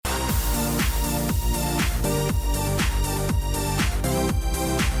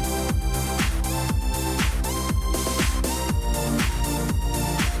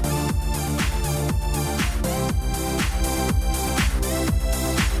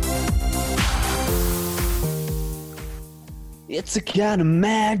It's a kind of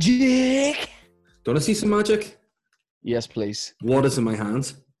magic. Do you want to see some magic? Yes, please. What is in my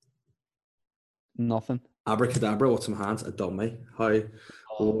hands? Nothing. Abracadabra, what's in my hands? A dummy. How?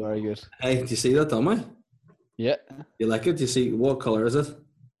 Oh, very good. Hey, do you see that dummy? Yeah. You like it? Do you see, what colour is it?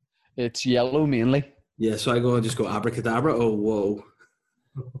 It's yellow mainly. Yeah, so I go and just go abracadabra. Oh, whoa.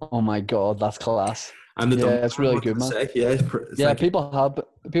 Oh my god, that's class. And the dummy. It's really good, man. Yeah, Yeah, people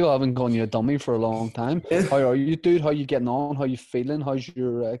haven't called you a dummy for a long time. Yeah. How are you, dude? How you getting on? How you feeling? How's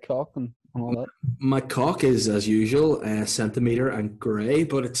your cock and all that? My cock is, as usual, a centimetre and grey,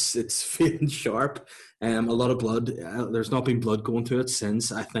 but it's feeling sharp. A lot of blood. There's not been blood going to it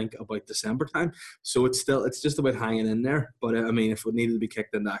since, I think, about December time. So it's just about hanging in there. But, I mean, if it needed to be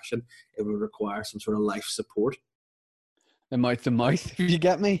kicked into action, it would require some sort of life support. Mouth to mouth, if you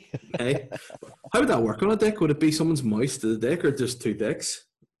get me. Hey, how would that work on a dick? Would it be someone's mouth to the dick or just two dicks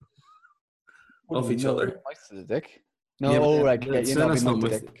off each other? Mouth to the dick. No, right. Yeah, you know, mouth to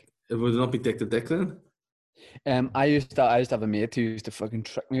dick. It would not be dick to dick then. I used to have a mate who used to fucking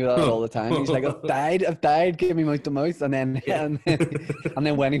trick me with that all the time. He's like, I've died, give me mouth to mouth. And then and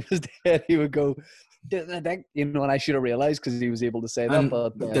then when he was dead, he would go, you know, and I should have realised because he was able to say that.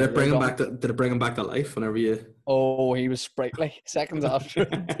 But did it bring him back to life whenever you? Oh, he was sprightly. Seconds after,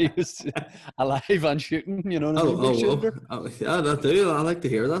 he was alive and shooting. You know. Yeah, that do. I like to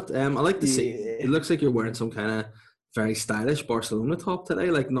hear that. I like to see. It looks like you're wearing some kind of very stylish Barcelona top today,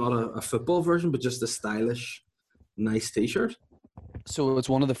 like not a football version, but just a stylish, nice T-shirt. So it's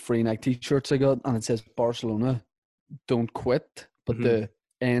one of the free Nike T-shirts I got, and it says Barcelona, don't quit, but the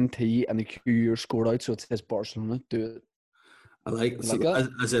NT and the Q are scored out, so it says Barcelona, do it. I like that.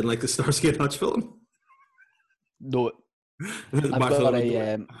 As in like the Starsky and Hutch film. No,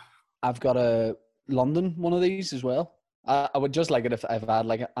 I've got a London one of these as well. I would just like it if I've had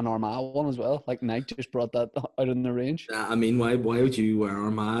like an Armagh one as well. Like Nike just brought that out in the range. I mean, why would you wear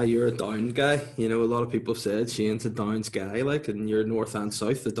Armagh? You're a Down guy. You know, a lot of people said Shane's a Downs guy, like, and you're North and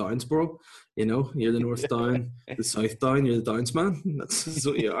South, the Downsboro. You know, you're the North Down, the South Down, you're the Downs man. That's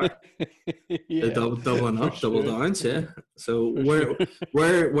what you are. Yeah. Doubling up, double downs, yeah. So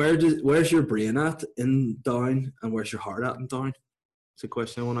where's your brain at in Down and where's your heart at in Down? It's a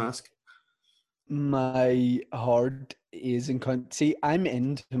question I want to ask. My heart is in county. See, I'm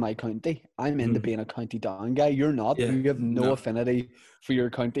into my county. I'm into being a county Down guy. You're not. Yeah, you have no affinity for your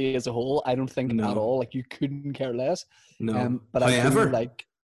county as a whole. I don't think at all. Like you couldn't care less. No. But however, I do like,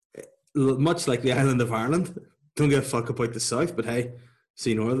 much like the island of Ireland, don't give a fuck about the south. But hey,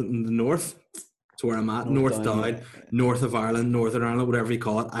 see the north. It's where I'm at. North Down, north of Ireland, Northern Ireland, whatever you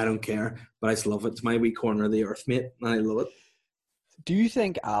call it. I don't care, but I just love it. It's my wee corner of the earth, mate, and I love it. Do you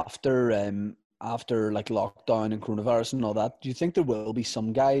think after like lockdown and coronavirus and all that, do you think there will be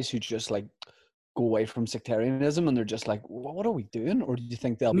some guys who just like go away from sectarianism and they're just like, what are we doing? Or do you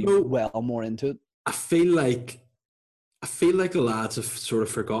think they'll be well more into it? I feel like the lads have sort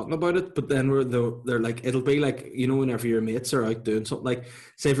of forgotten about it, but then they're like, it'll be like, you know, whenever your mates are out doing something, like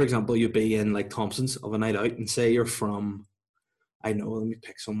say for example you'd be in like Thompson's of a night out and say you're from, I know, let me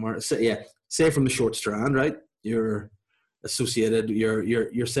pick somewhere, say from the Short Strand, right? You're associated,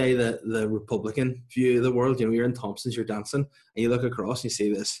 you're say the Republican view of the world, you know, you're in Thompson's, you're dancing and you look across and you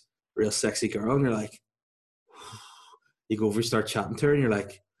see this real sexy girl and you're like, you go over, you start chatting to her and you're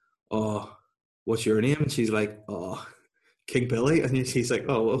like, oh, what's your name? And she's like, oh, King Billy. And she's like,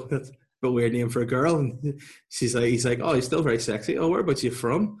 oh, well, that's a weird name for a girl. And he's like, oh, you're still very sexy. Oh, whereabouts are you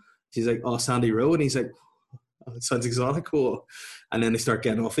from? She's like, oh, Sandy Row. And he's like, oh, it sounds exotic. Cool. And then they start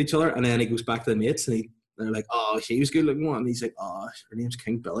getting off each other and then he goes back to the mates and they're like, oh, she was good looking one. And he's like, oh, her name's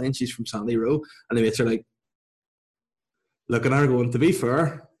King Billy and she's from Sandy Row. And the mates are like, looking at her going, to be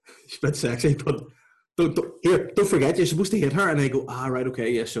fair, she's a bit sexy, but don't forget, you're supposed to hit her. And they go, right,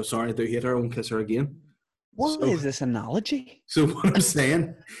 okay, yeah, so sorry, I do hit her, I won't kiss her again. What is this analogy? So what I'm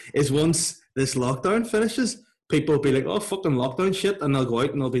saying is once this lockdown finishes, people will be like, oh, fucking lockdown shit, and they'll go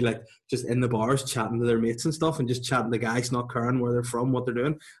out and they'll be like just in the bars chatting to their mates and stuff and just chatting to guys, not caring where they're from, what they're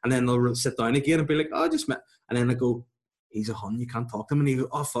doing, and then they'll sit down again and be like, oh, I just met, and then they go, he's a hun, you can't talk to him, and he go,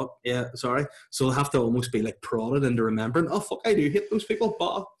 oh fuck, yeah, sorry. So they'll have to almost be like prodded into remembering, oh fuck, I do hate those people,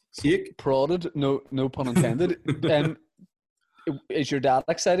 but sick. Prodded, no pun intended. Is your dad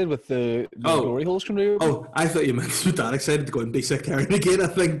excited with the glory holes coming out? Oh, I thought you meant your dad excited to go and be sectarian again. I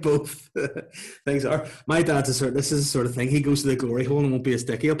think both things are. My dad's this is the sort of thing. He goes to the glory hole and won't be a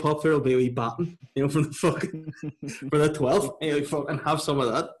sticky. He'll pop there. He'll be a wee batten, you know, from the fucking for the 12th. You know, fucking have some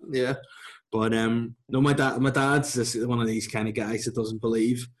of that. Yeah, but no, my dad's just one of these kind of guys that doesn't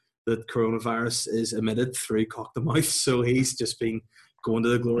believe that coronavirus is emitted through cock to mouth. So he's just been going to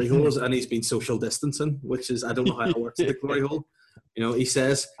the glory holes, and he's been social distancing, which is, I don't know how it works at the glory hole. You know, he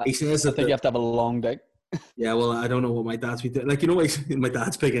says I that think you have to have a long dick. yeah, well, I don't know what my dad's been doing. Like, you know, like, my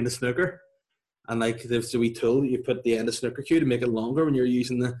dad's big into snooker. And like there's a wee tool that you put at the end of snooker cue to make it longer when you're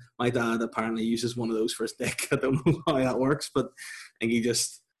using the. My dad apparently uses one of those for his dick. I don't know how that works, but I think he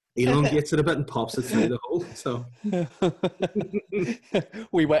just elongates it a bit and pops it through the hole. So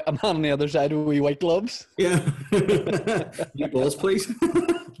A man on the other side with wee white gloves. yeah, new balls, please.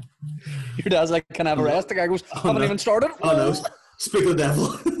 Your dad's like, "Can I have a rest?" The guy goes, "Haven't even started." Oh no! Speak of the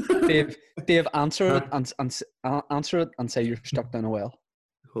devil. Dave, answer it and answer it and say you're stuck down a well.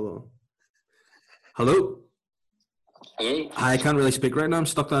 Hold on. Hello? Hello? I can't really speak right now. I'm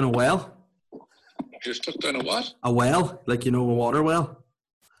stuck down a well. You're stuck down a what? A well, like, you know, a water well.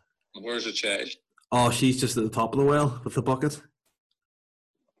 Where's the child? Oh, she's just at the top of the well with the bucket.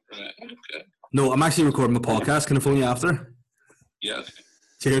 Right, okay. No, I'm actually recording my podcast. Can I phone you after? Yeah.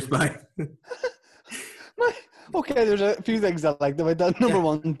 Cheers, bye. Okay, there's a few things I liked about that. Number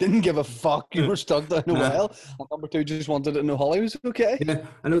one, didn't give a fuck you were stuck down a well. And number two, just wanted to know Holly was okay. Yeah,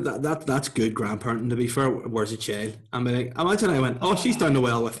 I know that's good grandparenting, to be fair. Where's the child? I mean, like, imagine I went, oh, she's down the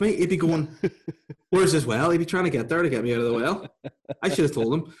well with me. He'd be going, where's his well? He'd be trying to get there to get me out of the well. I should have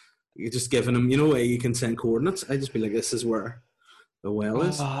told him. You're just giving him, you know, you can send coordinates. I'd just be like, this is where the well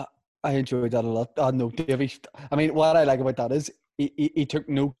is. I enjoyed that a lot. No, Davey. I mean, what I like about that is he took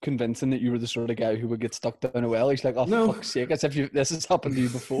no convincing that you were the sort of guy who would get stuck down a well. He's like, oh, no. Fuck's sake, as if this has happened to you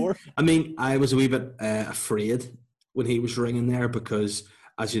before. I mean, I was a wee bit afraid when he was ringing there because,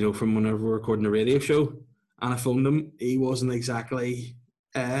 as you know, from whenever we're recording the radio show, and I phoned him, he wasn't exactly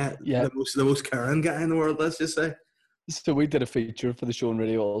the most caring guy in the world, let's just say. So we did a feature for the show on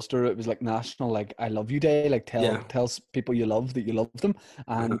Radio Ulster. It was like national, like, I love you day, like tell people you love that you love them.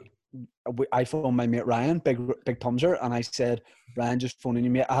 And I phoned my mate Ryan, big Tumser, and I said, Ryan, just phoning you,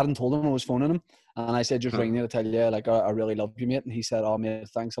 mate. I hadn't told him I was phoning him, and I said, just ring you to tell you, like, I really love you, mate. And he said, oh, mate,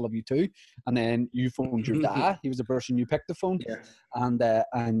 thanks, I love you too. And then you phoned your dad. He was the person you picked the phone,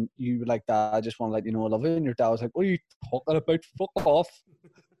 and you were like, Dad, I just want to let you know I love you. And your dad was like, what are you talking about? Fuck off.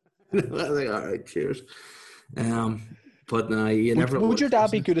 I think, all right, cheers. But no, you never. Would your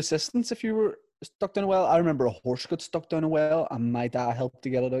dad be good assistance if you were stuck down a well? I remember a horse got stuck down a well, and my dad helped to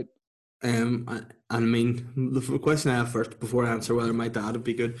get it out. I mean, the question I have first before I answer whether my dad would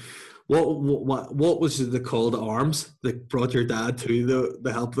be good. What was the call to arms that brought your dad to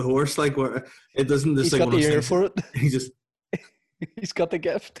the help the horse? Like, where it doesn't. He's got the ear for it. He just. He's got the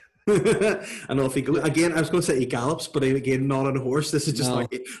gift. I know if he goes again, I was going to say he gallops, but again, not on a horse. This is just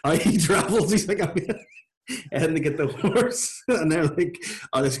like how he travels. He's like, I had to get the horse, and they're like,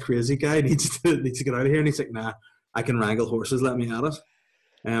 "Oh, this crazy guy needs to get out of here." And he's like, "Nah, I can wrangle horses. Let me at it."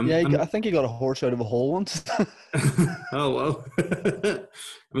 I think he got a horse out of a hole once. Oh well, I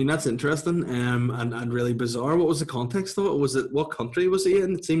mean that's interesting and really bizarre. What was the context of it? Was it what country was he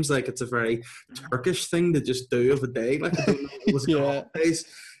in? It seems like it's a very Turkish thing to just do of a day. Like I don't know, was it days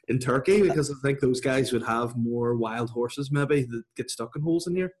in Turkey because I think those guys would have more wild horses maybe that get stuck in holes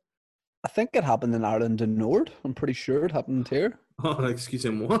in here. I think it happened in Ireland and Nord. I'm pretty sure it happened here. Oh, excuse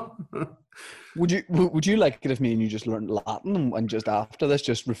me, what? Would you like it if me and you just learned Latin and just after this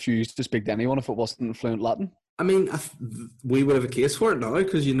just refused to speak to anyone if it wasn't fluent Latin? I mean, we would have a case for it now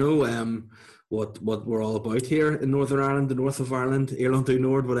because you know what we're all about here in Northern Ireland, the north of Ireland, Ireland du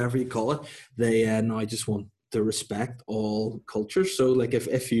Nord, whatever you call it. They now just want to respect all cultures. So, like,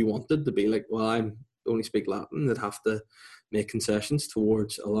 if you wanted to be like, well, I only speak Latin, they'd have to make concessions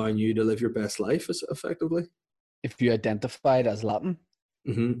towards allowing you to live your best life, effectively. If you identified as Latin?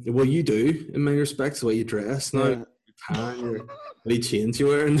 Mm-hmm. Well, you do, in many respects, the way you dress now. Your tan, the chains you're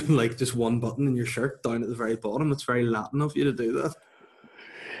wearing, like just one button in your shirt down at the very bottom. It's very Latin of you to do that.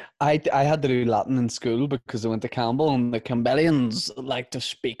 I had to do Latin in school because I went to Campbell and the Campbellians like to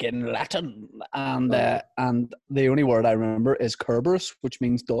speak in Latin. And the only word I remember is Kerberos, which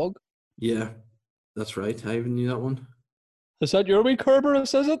means dog. Yeah, that's right. I even knew that one. Is that your wee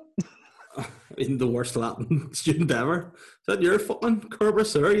Kerberos, is it? I mean, the worst Latin student ever. Is that your fucking Kerberos,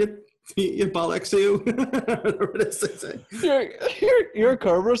 sir? You Balexio? Whatever it is. Your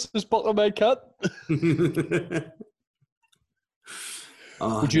Kerberos is buckling my cat.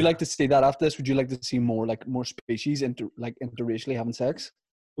 Would you like to see that after this? Would you like to see more species interracially having sex?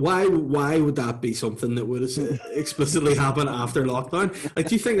 Why would that be something that would explicitly happen after lockdown? Like,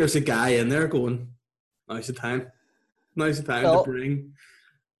 do you think there's a guy in there going, now's the time to bring?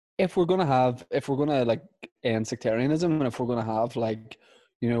 If we're gonna like end sectarianism, and if we're gonna have like,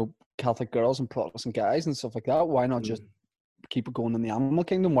 you know, Catholic girls and Protestant guys and stuff like that, why not just keep it going in the animal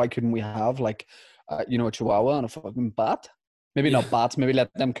kingdom? Why couldn't we have like, you know, a chihuahua and a fucking bat? Maybe Yeah. not bats. Maybe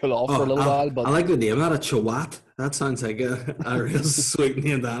let them cool off for a little while. But I like the name of that, a chawat. That sounds like a real sweet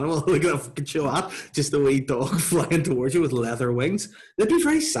named animal. Look at a fucking chawat. Just a wee dog flying towards you with leather wings. They'd be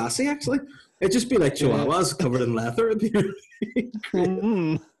very sassy, actually. It'd just be like chihuahuas covered in leather. It'd be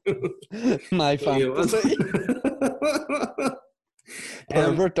really my fantasy.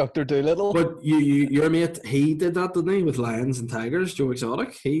 Pervert Dr. Doolittle. But your mate, he did that, didn't he, with lions and tigers? Joe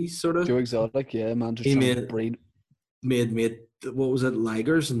Exotic. He sort of Joe Exotic, yeah, man. Just he trying to breed. made what was it,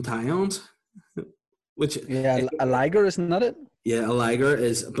 ligers and tyons? Which a liger, isn't that it? Yeah, a liger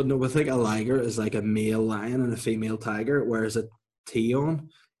is, but no, I think a liger is like a male lion and a female tiger, whereas a tyon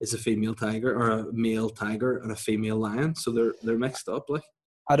is a female tiger, or a male tiger and a female lion. So they're mixed up, like.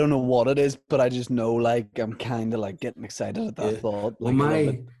 I don't know what it is, but I just know, like, I'm kind of like getting excited at that thought. Like, well,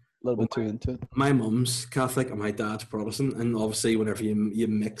 a little bit too into it. My mum's Catholic and my dad's Protestant, and obviously, whenever you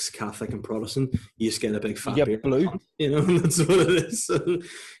mix Catholic and Protestant, you just get a big fat beard. Blue, you know, and that's what it is. So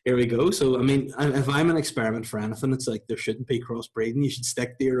here we go. So I mean, if I'm an experiment for anything, it's like there shouldn't be crossbreeding. You should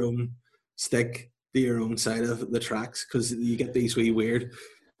stick to your own side of the tracks, because you get these wee weird,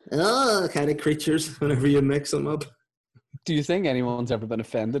 kind of creatures whenever you mix them up. Do you think anyone's ever been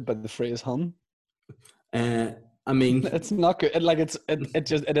offended by the phrase "hun"? I mean, it's not good. Like it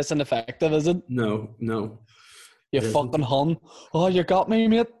isn't effective, is it? No. You fucking hun. Oh, you got me,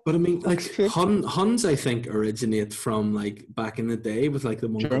 mate. But I mean, like Huns, I think originate from like back in the day with like the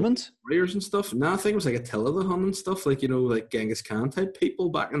Germans, warriors and stuff. No, I think it was like Attila the Hun and stuff, like, you know, like Genghis Khan type people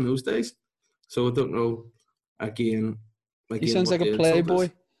back in those days. So I don't know. Again, he sounds like a playboy.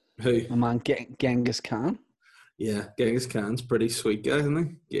 Who? A man, Genghis Khan. Yeah, Genghis Khan's pretty sweet guy,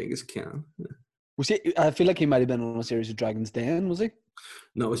 isn't he? Genghis Khan. Yeah. Was he? I feel like he might have been on a series of Dragon's Den. Was he?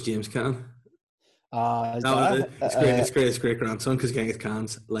 No, it was James Khan. It's great grandson, because Genghis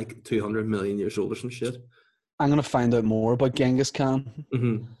Khan's like 200 million years old or some shit. I'm gonna find out more about Genghis Khan.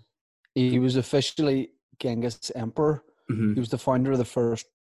 Mm-hmm. He was officially Genghis Emperor. Mm-hmm. He was the founder of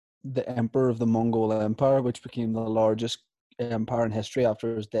the Emperor of the Mongol Empire, which became the largest empire in history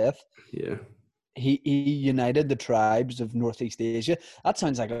after his death. Yeah. He united the tribes of Northeast Asia. That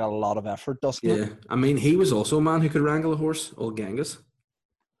sounds like a lot of effort, doesn't it? Yeah. I mean, he was also a man who could wrangle a horse, old Genghis.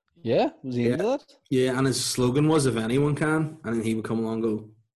 Yeah? Was he into that? Yeah, and his slogan was, if anyone can, and then he would come along and go,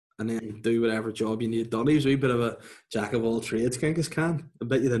 and then do whatever job you need done. He was a wee bit of a jack of all trades, Genghis Khan. I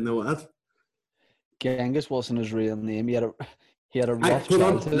bet you didn't know that. Genghis wasn't his real name. He had a rough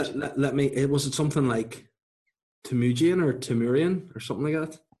childhood. Let me, was it something like Temujin or Timurian or something like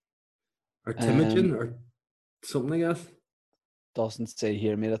that? Or Temujin or something like that? Doesn't say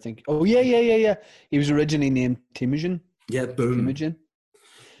here, mate. I think. Oh, yeah. He was originally named Temujin. Yeah, boom. Temujin.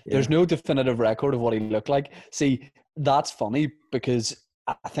 Yeah. There's no definitive record of what he looked like. See, that's funny, because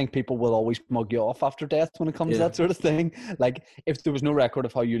I think people will always mug you off after death when it comes to that sort of thing. Like, if there was no record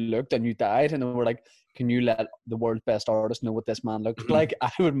of how you looked and you died, and they were like, can you let the world's best artist know what this man looked like? I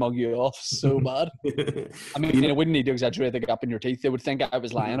would mug you off so bad. I mean, I wouldn't need to exaggerate the gap in your teeth. They would think I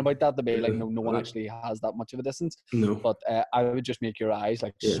was lying about that. They'd be like, no one actually has that much of a distance. No. But I would just make your eyes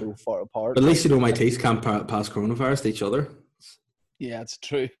like so far apart. But at least, you know, my teeth can't pass coronavirus to each other. Yeah, it's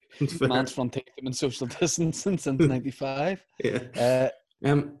true. Man's front teeth have been social distancing since '95. Yeah.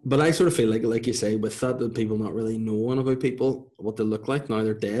 But I sort of feel like you say, with that, that people not really knowing about people, what they look like now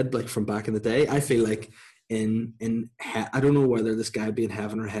they're dead, like from back in the day. I feel like I don't know whether this guy be in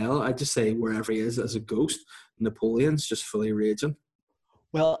heaven or hell. I just say wherever he is as a ghost, Napoleon's just fully raging.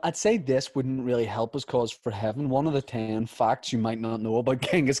 Well, I'd say this wouldn't really help his cause for heaven. One of the 10 facts you might not know about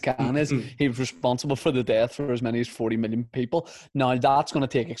Genghis Khan is he was responsible for the death for as many as 40 million people. Now, that's going to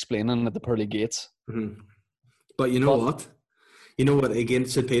take explaining at the pearly gates. Mm-hmm. But you know what? You know what? Again,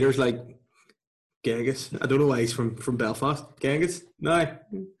 St. Peter's like, Genghis. I don't know why he's from Belfast. Genghis, no. Are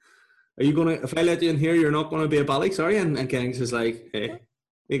you going to, if I let you in here, you're not going to be a Bally's, sorry? And Genghis is like, hey.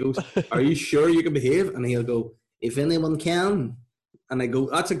 He goes, are you sure you can behave? And he'll go, if anyone can. And I go,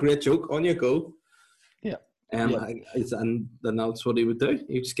 that's a great joke. On you go. Yeah. And then that's what he would do.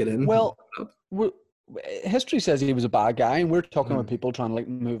 He'd just get in. Well, history says he was a bad guy, and we're talking about people trying to like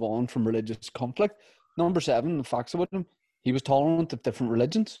move on from religious conflict. Number 7, the facts about him. He was tolerant of different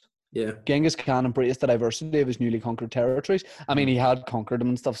religions. Yeah. Genghis Khan embraced the diversity of his newly conquered territories. I mean, he had conquered them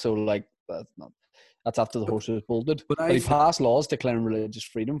and stuff, so like that's after the horse was bolted. But he passed laws declaring religious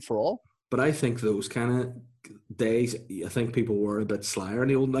freedom for all. But I think those kind of days, I think people were a bit slyer in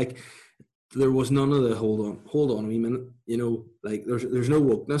the old, like, there was none of the hold on a wee minute, you know, like there's no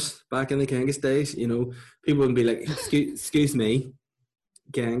wokeness back in the Genghis days, you know. People wouldn't be like, excuse me,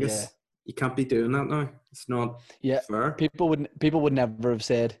 Genghis, you can't be doing that now. It's not fair. People would never have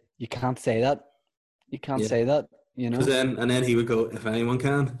said, you can't say that. You can't say that. you know. And then he would go, if anyone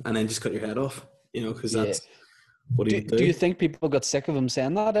can, and then just cut your head off, you know, because Yeah. that's what he would do. Do you think people got sick of him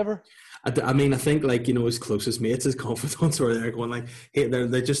saying that ever? I mean, I think, like, you know, his closest mates, his confidants, where they're going like, hey,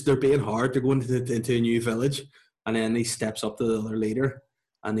 they're being hard. They're going into a new village, and then he steps up to the other leader,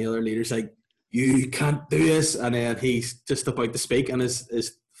 and the other leader's like, you can't do this, and then he's just about to speak, and his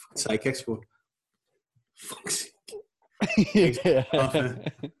sidekicks going, fuck's sake. Yeah.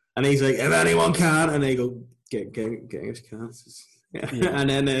 And he's like, if anyone can, and they go, Genghis Khan. Yeah. And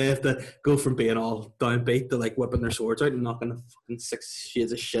then they have to go from being all downbeat to like whipping their swords out and knocking a fucking 6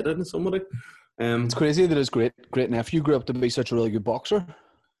 shades of shit into somebody. It's crazy that his great nephew grew up to be such a really good boxer.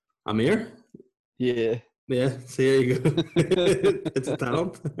 Amir? Yeah. Yeah, so there you go. It's a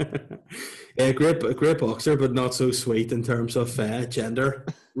talent. Yeah, great boxer, but not so sweet in terms of gender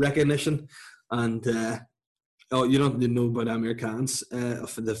recognition. And you don't know about Amir Khan's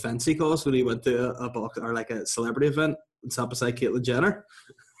for the offence he caused when he went to a box or like a celebrity event and sat beside Caitlyn Jenner.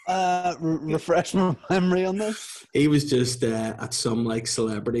 Refresh my memory on this. He was just at some like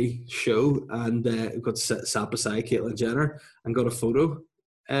celebrity show and got sat beside Caitlyn Jenner and got a photo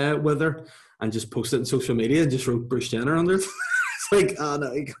with her and just posted it on social media and just wrote Bruce Jenner under it. It's like, oh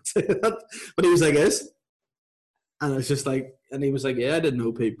no, you can't say that. But he was like, yes. And it's just like, and he was like, yeah, I didn't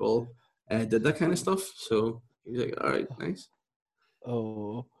know people did that kind of stuff. So he was like, all right, nice.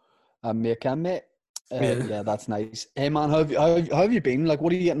 Oh, mate. Yeah. Yeah, that's nice. Hey man, how have you been? Like,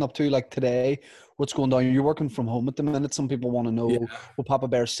 what are you getting up to like today? What's going on? You're working from home at the minute. Some people want to know what Papa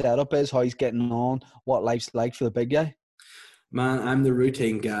Bear's setup is, how he's getting on, what life's like for the big guy. Man, I'm the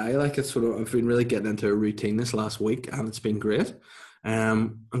routine guy. Like, it's sort of, I've been really getting into a routine this last week, and it's been great.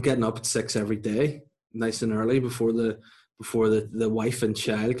 I'm getting up at 6 every day, nice and early before the wife and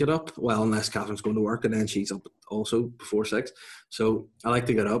child get up. Well, unless Catherine's going to work, and then she's up also before 6. So I like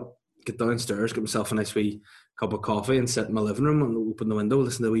to get up, get downstairs, get myself a nice wee cup of coffee, and sit in my living room and open the window,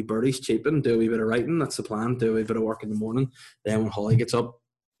 listen to wee birdies cheeping, do a wee bit of writing. That's the plan. Do a wee bit of work in the morning. Then when Holly gets up,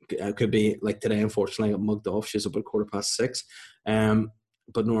 it could be like today, unfortunately, I got mugged off. She's up at 6:15.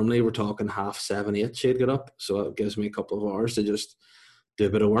 But normally we're talking 7:30, 8 she'd get up. So it gives me a couple of hours to just do a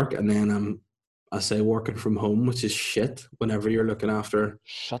bit of work. And then I say working from home, which is shit whenever you're looking after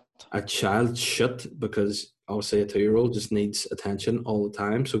a child, shit, because obviously a 2-year-old just needs attention all the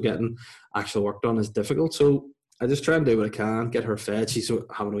time. So getting actual work done is difficult. So I just try and do what I can, get her fed. She's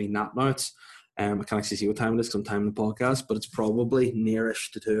having a wee nap now. I can't actually see what time it is because I'm timing the podcast, but it's probably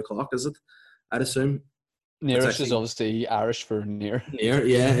nearish to 2 o'clock, is it? I'd assume. Nearish is obviously Irish for near. Near,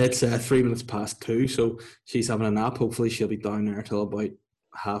 yeah. It's 3 minutes past 2, so she's having a nap. Hopefully she'll be down there till about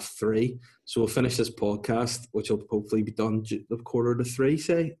 3:30. So we'll finish this podcast, which will hopefully be done 2:45,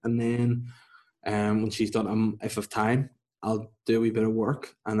 say, and then when she's done, if I have time, I'll do a wee bit of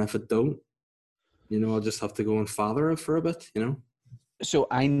work, and if I don't, I'll just have to go and father her for a bit, So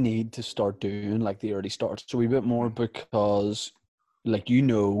I need to start doing like the early starts a wee bit more because, like,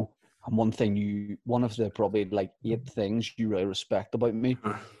 and one of the probably like 8 things you really respect about me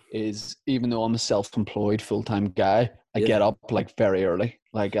is, even though I'm a self-employed full-time guy, I get up like very early.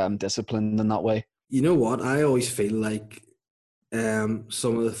 Like, I'm disciplined in that way. You know what? I always feel like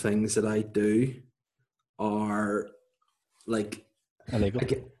some of the things that I do are like illegal.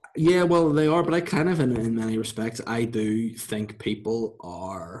 Yeah, well, they are, but I kind of, in many respects, I do think people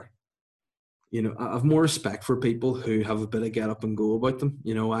are, I have more respect for people who have a bit of get up and go about them.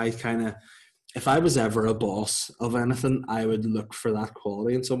 I kind of, if I was ever a boss of anything, I would look for that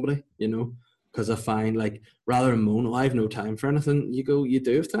quality in somebody, because I find, like, rather than moan, I have no time for anything, you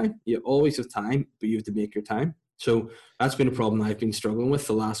do have time. You always have time, but you have to make your time. So that's been a problem I've been struggling with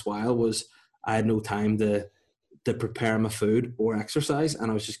the last while, was I had no time to prepare my food or exercise,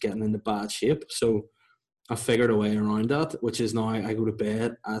 and I was just getting into bad shape. So I figured a way around that, which is now I go to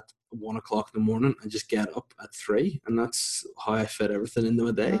bed at 1 o'clock in the morning and just get up at 3, and that's how I fit everything into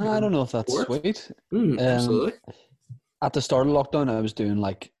my day. I don't know if that's sweet. Absolutely. At the start of lockdown, I was doing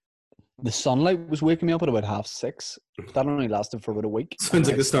like, the sunlight was waking me up at about 6:30. That only lasted for about a week. Sounds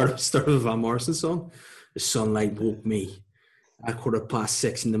like the start of a Van Morrison song. The sunlight woke me at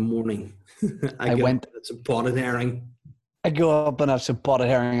 6:15 in the morning. I went to some potted herring. I go up and have some potted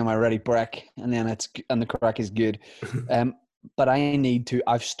herring on my ready break, and then the crack is good. But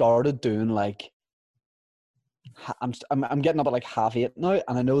I've started doing like, I'm getting up at like 8:30 now,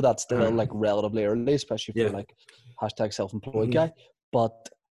 and I know that's still like relatively early, especially for like #self-employed guy. But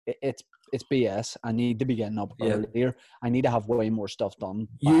it's BS. I need to be getting up earlier. I need to have way more stuff done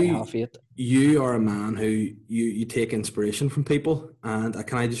by 8:30. You are a man who you take inspiration from people, and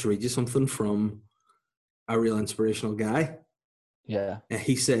can I just read you something from a real inspirational guy? Yeah.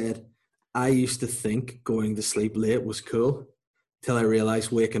 He said, I used to think going to sleep late was cool till I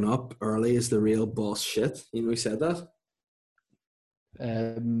realized waking up early is the real boss shit. You know, he said that.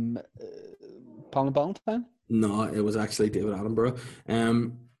 Pong Valentine? No, it was actually David Attenborough.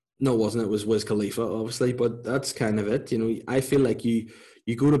 No, it wasn't. It was Wiz Khalifa, obviously. But that's kind of it. You know, I feel like you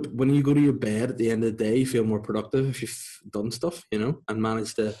go to when you go to your bed at the end of the day, you feel more productive if you've done stuff, you know, and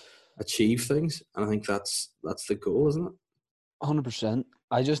managed to achieve things. And I think that's the goal, isn't it? 100%.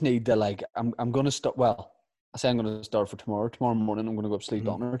 I just need to I'm going to start. Well, I say I'm going to start for tomorrow. Tomorrow morning, I'm going to go up sleep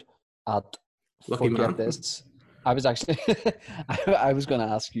honored at. Lucky man. This. I was actually, I was going to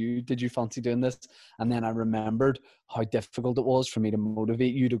ask you, did you fancy doing this? And then I remembered how difficult it was for me to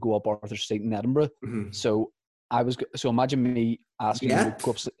motivate you to go up Arthur Street in Edinburgh. Mm-hmm. So imagine me asking you to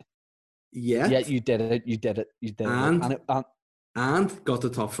go up. Yeah, you did it. And got the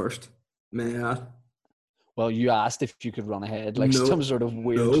top first. May I add? Well, you asked if you could run ahead, like some sort of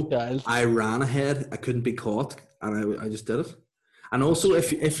weird child. I ran ahead. I couldn't be caught, and I just did it. And also,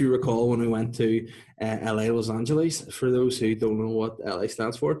 if you recall, when we went to LA, Los Angeles, for those who don't know what LA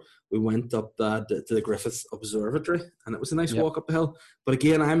stands for, we went up to the Griffith Observatory, and it was a nice walk up the hill. But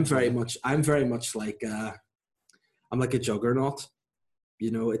again, I'm very much like I'm like a juggernaut.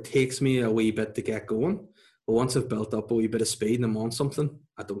 You know, it takes me a wee bit to get going, but once I've built up a wee bit of speed and I'm on something,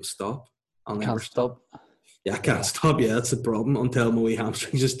 I don't stop. I'll never stop. Yeah, I can't stop. Yeah, that's the problem until my wee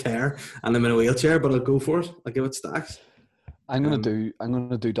hamstrings just tear and I'm in a wheelchair. But I'll go for it. I'll give it stacks. I'm gonna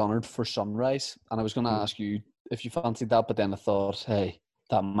do Donard for sunrise, and I was gonna ask you if you fancied that, but then I thought, hey,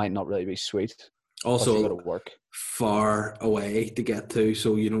 that might not really be sweet. Also, gotta work far away to get to,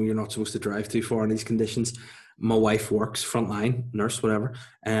 so you know you're not supposed to drive too far in these conditions. My wife works frontline nurse, whatever.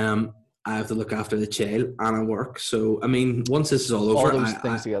 I have to look after the child and I work. So I mean, once this is all over, all those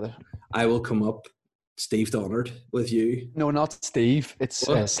things together, I will come up Steve Donard with you. No, not Steve. It's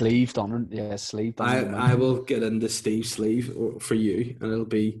Sleeve Donard. Yeah, Sleeve Donard. I will get into Steve's sleeve for you, and it'll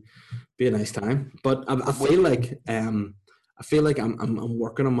be a nice time. But I feel like I'm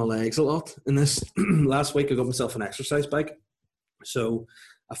working on my legs a lot in this. Last week I got myself an exercise bike, so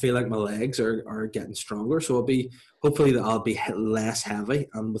I feel like my legs are getting stronger. So hopefully I'll be less heavy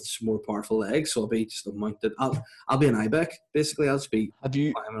and with some more powerful legs. So I'll be just mounted. I'll be an Ibex basically. I'll just be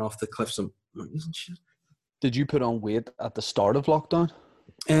climbing off the cliffs and mountains and shit. Did you put on weight at the start of lockdown?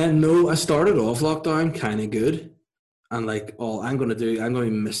 No, I started off lockdown kind of good. And like, I'm going to be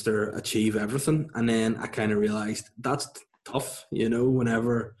Mr. Achieve Everything. And then I kind of realized that's tough, you know,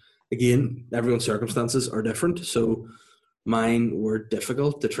 whenever, again, everyone's circumstances are different. So mine were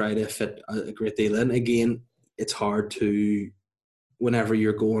difficult to try to fit a great deal in. Again, it's hard to, whenever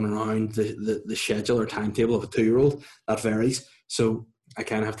you're going around the schedule or timetable of a 2-year-old, that varies. So I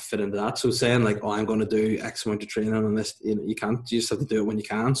kind of have to fit into that. So saying like, I'm going to do X amount of training on this, you know, you can't. You just have to do it when you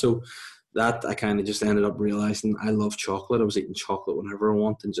can. So that I kind of just ended up realizing I love chocolate. I was eating chocolate whenever I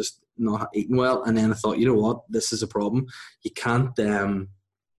want and just not eating well. And then I thought, you know what, this is a problem. You can't,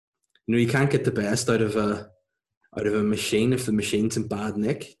 you can't get the best out of a machine if the machine's in bad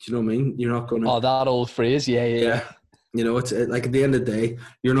nick. Do you know what I mean? You're not going to. Oh, that old phrase, yeah. You know, it's like at the end of the day,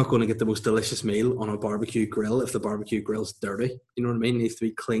 you're not going to get the most delicious meal on a barbecue grill if the barbecue grill's dirty. You know what I mean? It needs to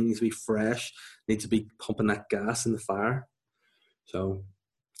be clean, needs to be fresh, needs to be pumping that gas in the fire. So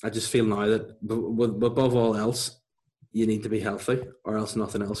I just feel now that above all else, you need to be healthy or else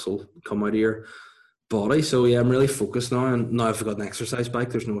nothing else will come out of your body. So yeah, I'm really focused now. And now if I've got an exercise bike,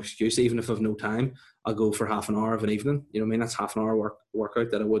 there's no excuse. Even if I've no time, I'll go for half an hour of an evening. You know what I mean? That's half an hour workout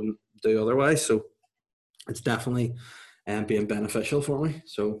that I wouldn't do otherwise. So it's definitely being beneficial for me.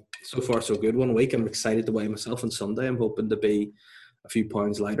 So far so good. 1 week, I'm excited to weigh myself on Sunday. I'm hoping to be a few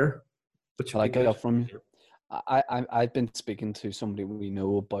pounds lighter. I like it from you. I've been speaking to somebody we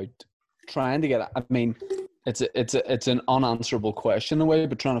know about trying to get. I mean, it's an unanswerable in a way,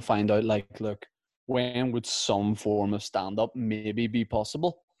 but trying to find out like, look, when would some form of stand up maybe be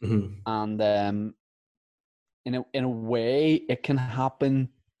possible? Mm-hmm. And in a way, it can happen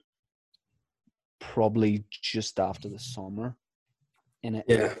probably just after the summer in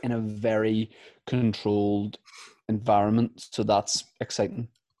a very controlled environment. So that's exciting.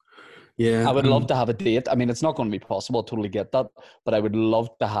 Yeah, I would love to have a date. I mean, it's not going to be possible. I totally get that, but I would love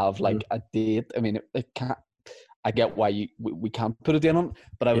to have like a date. I mean, it can't. I get why we can't put a date on,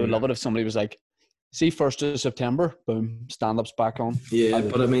 but I would love it if somebody was like, "See, 1st of September, boom, stand-up's back on." Yeah,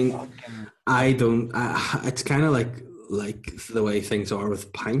 but I mean, I don't. It's kind of like the way things are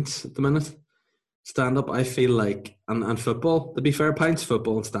with pints at the minute. Stand-up, I feel like, and football, to be fair, pints,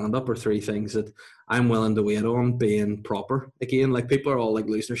 football, and stand-up are 3 things that I'm willing to wait on being proper. Again, like, people are all, like,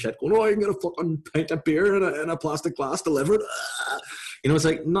 losing their shit, going, I can get a fucking pint of beer in a plastic glass delivered. You know, it's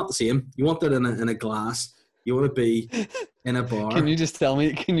like not the same. You want it in a glass. You want to be in a bar. Can you just tell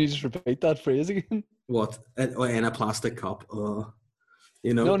me? Can you just repeat that phrase again? What? In a plastic cup.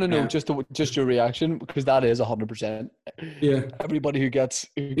 You know. No. Just your reaction, because that is 100%. Yeah. Everybody who gets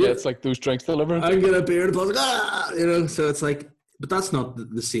like those drinks delivered. I get a beer in a plastic. You know. So it's like, but that's not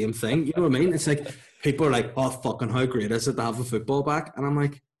the same thing. You know what I mean? It's like people are like, "Oh, fucking, how great is it to have a football back?" And I'm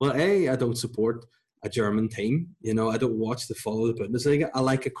like, "Well, I don't support a German team. You know, I don't watch the follow the Bundesliga. I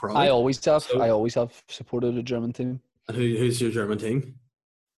like a crowd. I always have supported a German team. And who's your German team?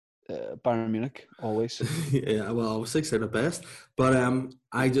 Bayern Munich, always. Yeah, well, obviously they're the best. But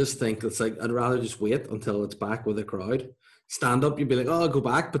I just think it's like I'd rather just wait until it's back with a crowd. Stand up, you'd be like, "Oh, I'll go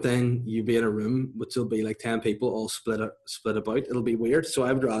back," but then you'd be in a room which will be like 10 people all split about. It'll be weird. So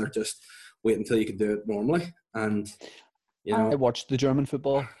I would rather just wait until you can do it normally. And you know, I watched the German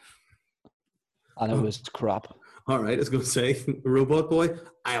football, and it was crap. All right, I was going to say, Robot Boy,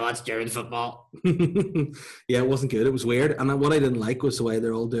 I watched German football. Yeah, it wasn't good. It was weird. And what I didn't like was the way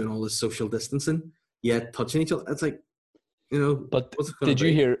they're all doing all this social distancing, yet touching each other. It's like, you know. But did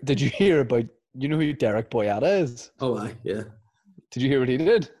you hear about, you know who Derek Boyata is? Oh, yeah. Did you hear what he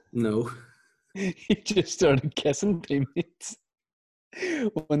did? No. He just started kissing teammates.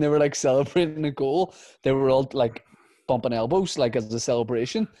 When they were like celebrating a goal, they were all like bumping elbows like as a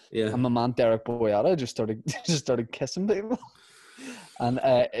celebration. Yeah. And my man Derek Boyata just started kissing people. And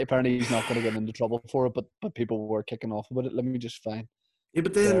apparently he's not going to get into trouble for it, but people were kicking off about it. Let me just find. Yeah,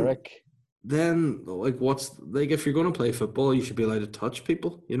 but then Derek. Then like what's like if you're going to play football, you should be allowed to touch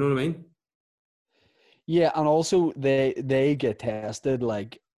people. You know what I mean? Yeah, and also they get tested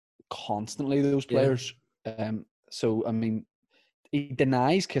like constantly, those players. Yeah. So I mean, he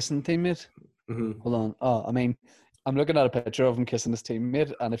denies kissing teammate. Mm-hmm. Hold on. Oh, I mean, I'm looking at a picture of him kissing his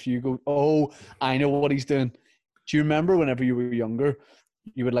teammate, and if you go, "Oh, I know what he's doing." Do you remember whenever you were younger,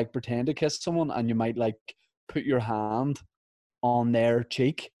 you would like pretend to kiss someone, and you might like put your hand on their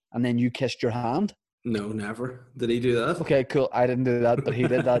cheek, and then you kissed your hand? No, never. Did he do that? Okay, cool. I didn't do that, but he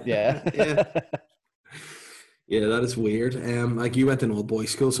did that. Yeah. Yeah. Yeah, that is weird. Like you went to an old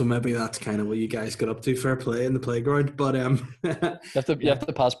boys school, so maybe that's kind of what you guys got up to, fair play in the playground. But you have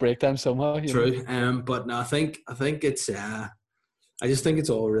to pass break time somehow. True. But no, I think it's I just think it's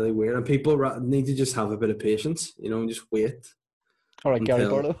all really weird, and people need to just have a bit of patience, you know, and just wait. All right, Gary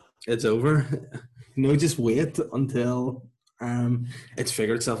Barlow. It's over. You know, just wait until it's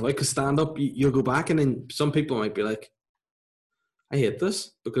figured itself out. Because stand up, you'll go back, and then some people might be like, "I hate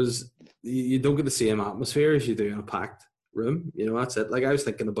this," because you don't get the same atmosphere as you do in a packed room. You know, that's it. Like I was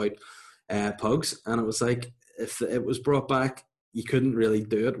thinking about pugs, and it was like if it was brought back, you couldn't really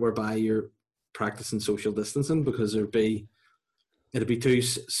do it whereby you're practicing social distancing because it'd be too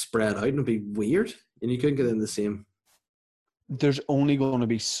spread out and it'd be weird, and you couldn't get in the same. There's only going to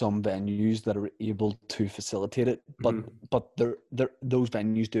be some venues that are able to facilitate it, but those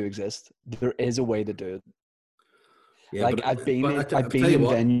venues do exist. There is a way to do it. Yeah, like I've been in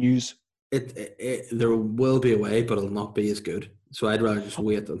venues. There will be a way, but it'll not be as good. So I'd rather just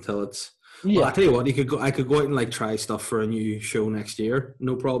wait until it's. Yeah. Well, I tell you what, I could go out and like try stuff for a new show next year,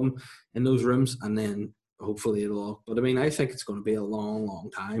 no problem, in those rooms, and then hopefully it'll all. But I mean, I think it's going to be a long,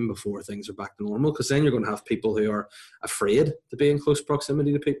 long time before things are back to normal, because then you're going to have people who are afraid to be in close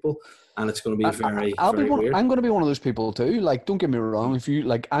proximity to people, and it's going to be very weird. I'm going to be one of those people too. Like, don't get me wrong. If you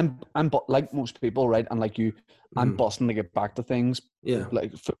like, I'm like most people, right? And like you. I'm busting to get back to things. Yeah.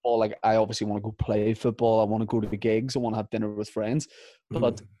 Like football, like I obviously want to go play football. I want to go to the gigs. I want to have dinner with friends.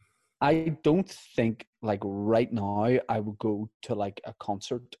 But I don't think like right now I would go to like a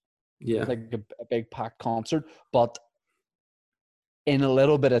concert. Yeah. Like a big packed concert. But in a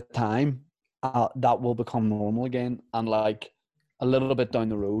little bit of time, that will become normal again. And like a little bit down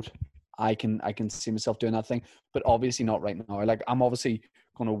the road, I can see myself doing that thing. But obviously not right now. Like I'm obviously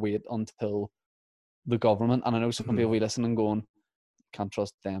going to wait until the government, and I know some people will be listening going, can't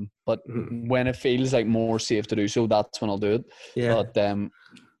trust them, but when it feels like more safe to do so, that's when I'll do it. Yeah.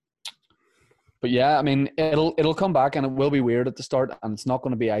 But yeah, I mean, it'll come back, and it will be weird at the start, and it's not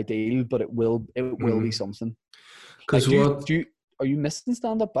going to be ideal, but it will be something. Because like, are you missing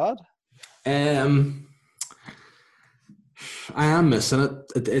stand up bad? I am missing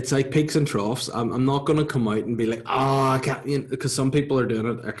it. It's like peaks and troughs. I'm not going to come out and be like, I can't, you know, because some people are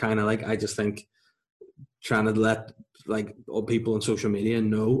doing it are kind of like, I just think trying to let like all people on social media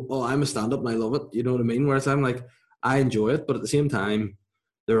know, I'm a stand-up and I love it. You know what I mean? Whereas I'm like, I enjoy it, but at the same time,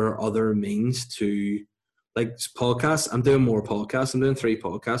 there are other means to like podcasts. I'm doing more podcasts. I'm doing 3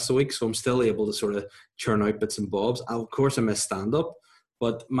 podcasts a week, so I'm still able to sort of churn out bits and bobs. Of course, I miss stand-up,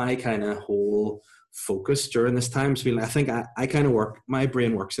 but my kind of whole focus during this time. So I think I kind of work, my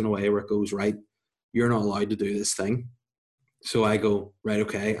brain works in a way where it goes, right, you're not allowed to do this thing. So I go, right,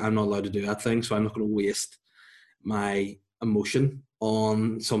 okay, I'm not allowed to do that thing, so I'm not going to waste my emotion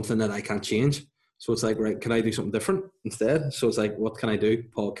on something that I can't change. So it's like, right, can I do something different instead? So it's like, what can I do?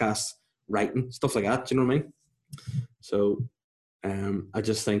 Podcasts, writing, stuff like that. Do you know what I mean? So I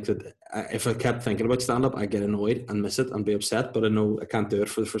just think that if I kept thinking about stand-up, I get annoyed and miss it and be upset, but I know I can't do it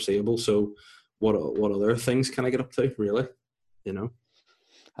for the foreseeable. So what other things can I get up to, really? You know?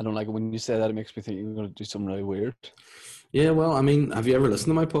 I don't like it when you say that. It makes me think you're going to do something really weird. Yeah, well, I mean, have you ever listened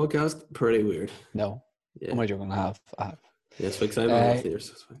to my podcast? Pretty weird. No. Yeah. Am I joking? I have. Yeah, it's because I have enough years.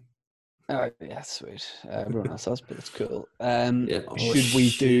 That's fine. Yeah, sweet. Everyone else has, but it's cool. Yeah.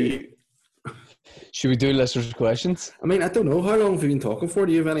 Should we do listeners' questions? I mean, I don't know. How long have you been talking for?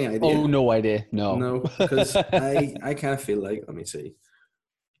 Do you have any idea? Oh, no idea. No, because I kind of feel like, let me see.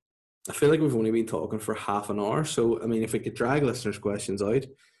 I feel like we've only been talking for half an hour. So, I mean, if we could drag listeners' questions out,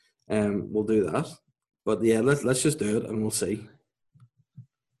 we'll do that. But yeah, let's just do it and we'll see.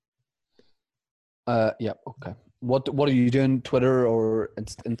 Yeah, okay. What are you doing? Twitter or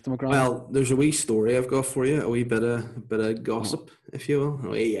Instagram? Well, there's a wee story I've got for you, a wee bit of gossip, if you will.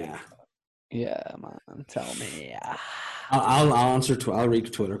 Oh, yeah. Yeah, man. Tell me. Yeah. I'll answer. I'll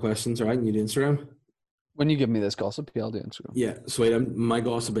read Twitter questions, all right? And you do Instagram. When you give me this gossip, yeah, I'll do Instagram. Yeah, sweet. My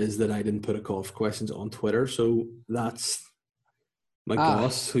gossip is that I didn't put a call for questions on Twitter, so that's my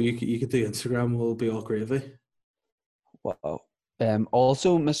goss. So you could do Instagram. Will be all gravy. Wow.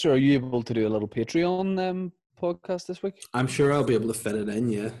 Also, Mister, are you able to do a little Patreon podcast this week? I'm sure I'll be able to fit it in.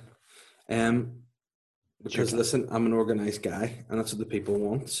 Yeah. Because listen, I'm an organized guy, and that's what the people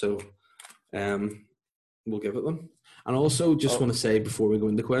want. So, we'll give it them. And also, just want to say before we go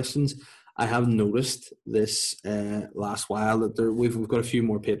into questions, I have noticed this last while that we've got a few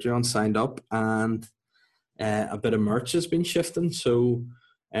more Patreons signed up, and a bit of merch has been shifting. So,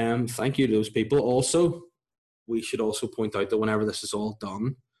 thank you to those people. Also, we should also point out that whenever this is all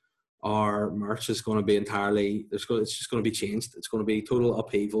done, our merch is going to be it's just going to be changed. It's going to be total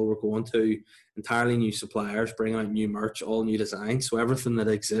upheaval. We're going to entirely new suppliers, bring out new merch, all new designs. So everything that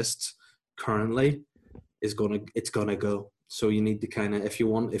exists currently it's going to go. So you need to kind of, if you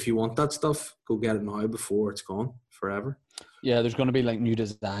want that stuff, go get it now before it's gone forever. Yeah, there's going to be like new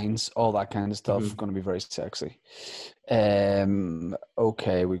designs, all that kind of stuff. Mm-hmm. Going to be very sexy.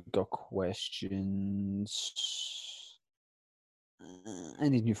 Okay, we've got questions. I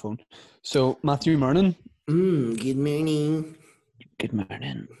need a new phone. So Matthew Mernon. Good morning. Good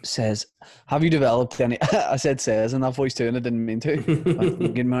morning. Says, have you developed any? I said says in that voice too, and I didn't mean to.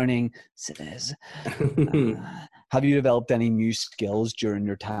 Good morning. Says, have you developed any new skills during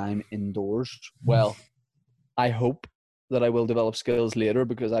your time indoors? Well, I hope that I will develop skills later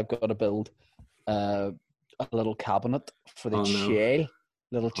because I've got to build a little cabinet for the chair.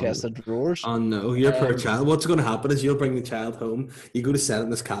 Little chest of drawers. Oh no, your poor child. What's going to happen is you'll bring the child home, you go to set it in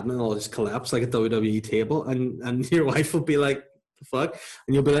this cabinet and it'll just collapse like a WWE table, and your wife will be like, the fuck?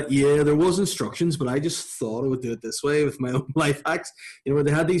 And you'll be like, yeah, there was instructions, but I just thought I would do it this way with my own life hacks. You know,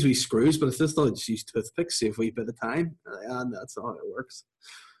 they had these wee screws, but I just thought I'd just use toothpicks, save a wee bit of time. And that's not how it works.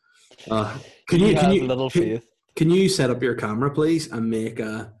 Can you set up your camera, please, and make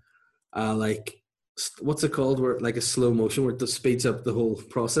a like, what's it called? Where like a slow motion where it just speeds up the whole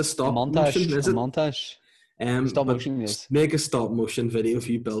process. Stop motion, is it? Montage. Stop motion, yes. Make a stop motion video of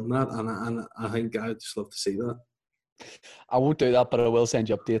you building that, and I think I'd just love to see that. I won't do that, but I will send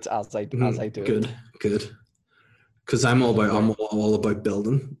you updates as I do. Good. Because I'm all about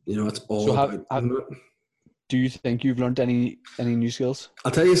building. You know, it's all about. Do you think you've learned any new skills?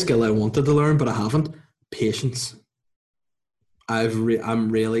 I'll tell you a skill I wanted to learn, but I haven't. Patience.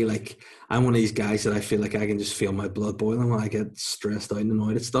 I'm really like, I'm one of these guys that I feel like I can just feel my blood boiling when I get stressed out and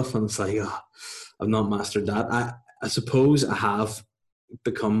annoyed at stuff, and it's like, I've not mastered that. I suppose I have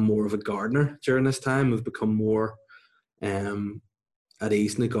become more of a gardener during this time. I've become more at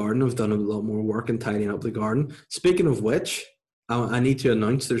ease in the garden. I've done a lot more work in tidying up the garden. Speaking of which, I need to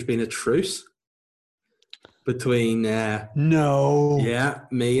announce there's been a truce between me and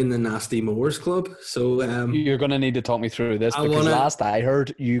the Nasty Mowers Club. So you're going to need to talk me through this because last I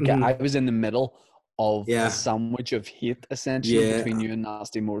heard I was in the middle of a sandwich of hate essentially between you and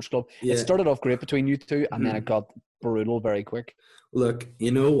Nasty Mowers Club. It started off great between you two, and then it got brutal very quick. Look,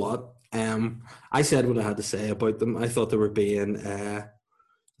 you know what? I said what I had to say about them. I thought they were being a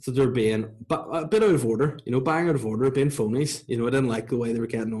bit out of order, you know, bang out of order, being phonies. You know, I didn't like the way they were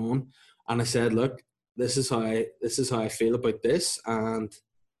getting on, and I said, look, this is how I feel about this, and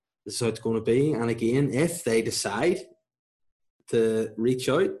this is how it's going to be. And again, if they decide to reach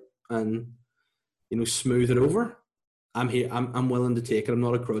out and smooth it over, I'm here. I'm willing to take it. I'm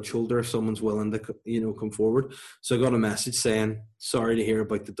not a grudge holder if someone's willing to, come forward. So I got a message saying, sorry to hear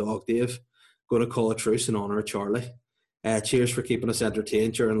about the dog, Dave. Going to call a truce in honour of Charlie. Cheers for keeping us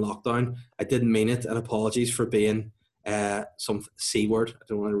entertained during lockdown. I didn't mean it, and apologies for being some C word. I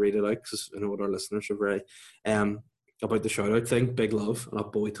don't want to read it out because I know what our listeners are very about the shout out thing. Big love and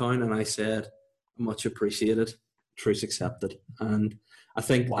up Boytown, and I said much appreciated. Truce accepted. And I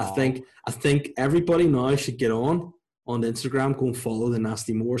think everybody now should get on Instagram, go and follow the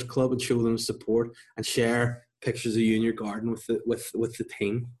Nasty Moors Club and show them support and share pictures of you in your garden with the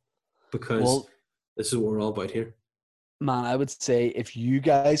team, because this is what we're all about here. Man, I would say if you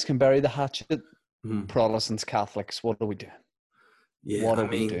guys can bury the hatchet, Protestants, Catholics, what are we doing? Yeah, what are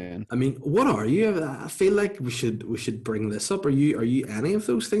we doing? I mean, what are you? I feel like we should bring this up. Are you any of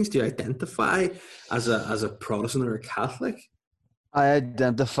those things? Do you identify as a Protestant or a Catholic? I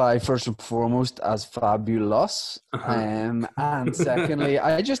identify first and foremost as fabulous, and secondly,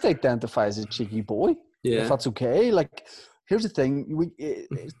 I just identify as a cheeky boy. Yeah, if that's okay. Like, here's the thing: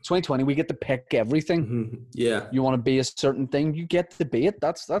 2020, we get to pick everything. Mm-hmm. Yeah, you want to be a certain thing, you get to be it.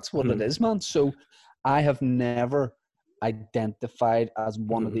 That's what it is, man. So, I have never identified as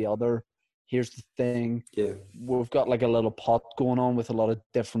one or the other. Here's the thing: we've got like a little pot going on with a lot of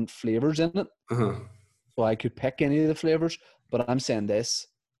different flavors in it. So I could pick any of the flavors, but I'm saying this: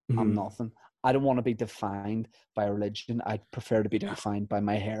 I'm nothing. I don't want to be defined by a religion. I prefer to be defined by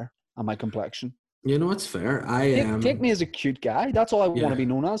my hair and my complexion. You know, it's fair. Take me as a cute guy. That's all I want to be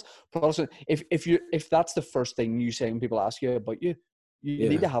known as. Protestant. If that's the first thing you say when people ask you about you, you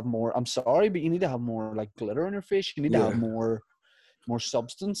need to have more. I'm sorry, but you need to have more like glitter on your face. You need to have more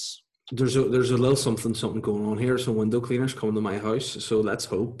substance. There's a little something going on here. Some window cleaners coming to my house, so let's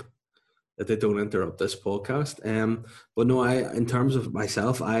hope that they don't interrupt this podcast. But no, in terms of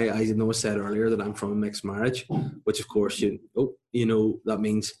myself, I know I said earlier that I'm from a mixed marriage, which of course that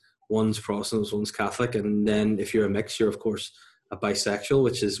means one's Protestant, one's Catholic, and then if you're a mix, you're of course a bisexual,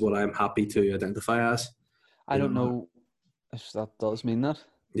 which is what I'm happy to identify as. I don't know if that does mean that.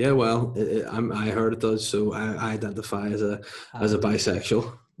 Yeah, well, I heard it does, so I identify as a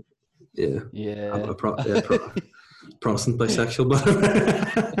bisexual. Yeah. I'm a Protestant bisexual, but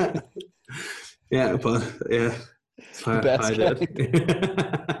yeah, but yeah, I did.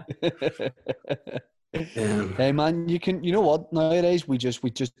 Hey man, you know what? Nowadays we just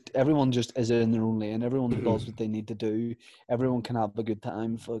everyone just is in their own lane. Everyone does what they need to do. Everyone can have a good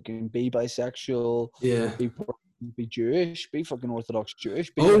time. Fucking be bisexual. Yeah. Be Jewish. Be fucking Orthodox Jewish.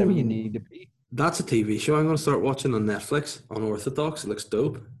 Be whatever you need to be. That's a TV show I'm going to start watching on Netflix on Orthodox. It looks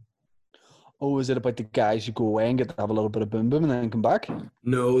dope. Oh, is it about the guys who go away and get to have a little bit of boom boom and then come back?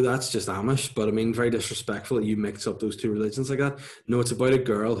 No, that's just Amish. But I mean, very disrespectful that you mix up those two religions like that. No, it's about a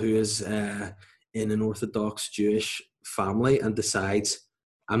girl who is in an Orthodox Jewish family and decides,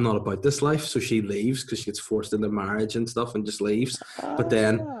 I'm not about this life. So she leaves because she gets forced into marriage and stuff and just leaves. But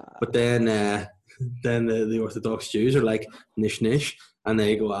then the Orthodox Jews are like, nish nish, and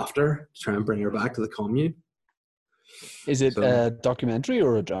they go after her to try and bring her back to the commune. Is it a documentary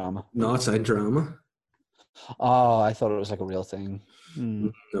or a drama? No, it's a drama. Oh, I thought it was like a real thing.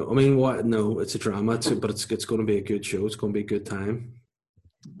 No, I mean, what? No, it's a drama, but it's going to be a good show. It's going to be a good time.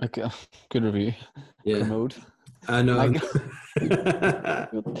 Okay, good review. Yeah. Kermode. I know.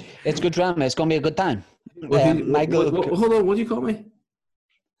 It's good drama. It's going to be a good time. Michael, hold on. What do you call me?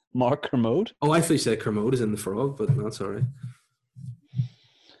 Mark Kermode. Oh, I thought you said Kermode is in the frog, but that's all right.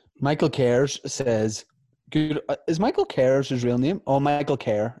 Michael Cares says, "Good." Is Michael Cares his real name? Oh, Michael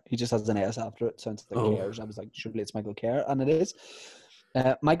Care. He just has an S after it. Sounds like Cares. I was like, surely it's Michael Care, and it is.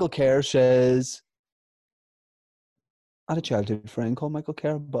 Michael Care says, "I had a childhood friend called Michael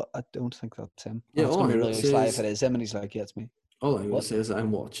Care, but I don't think that's him." Yeah, it's gonna be really sly if it is him, and he's like, "Yeah, it's me." All I'm gonna say is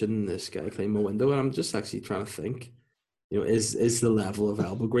I'm watching this guy clean my window, and I'm just actually trying to think. Is the level of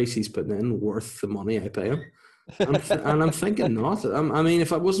elbow grease he's putting in worth the money I pay him? And I'm thinking not. I mean,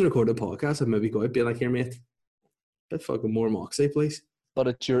 if I wasn't recording a podcast, I'd maybe go out and be like, "Here, mate, a bit fucking more Moxie, please." But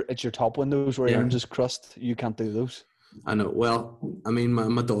it's your top windows where Aaron's just crust. You can't do those. I know. Well, I mean,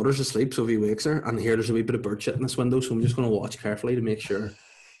 my daughter's asleep, so if he wakes her, and here there's a wee bit of bird shit in this window, so I'm just going to watch carefully to make sure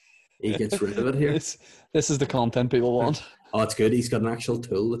he gets rid of it here. This is the content people want. Oh, it's good. He's got an actual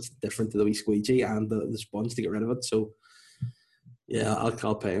tool that's different to the wee squeegee and the sponge to get rid of it. So, yeah,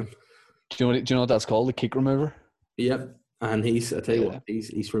 I'll pay him. Do you know what that's called? The cake remover? Yep. And I tell you what,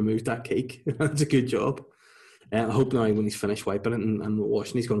 he's removed that cake. That's a good job. I hope now when he's finished wiping it and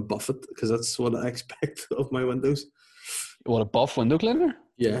washing, he's going to buff it, because that's what I expect of my windows. What, a buff window cleaner?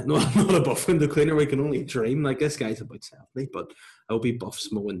 Yeah, no, I'm not a buff window cleaner. We can only dream. Like, this guy's about 70, but I hope he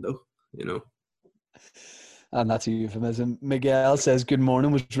buffs my window, And that's a euphemism. Miguel says, good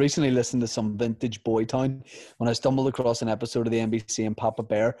morning. Was recently listening to some vintage Boytown when I stumbled across an episode of the NBC and Papa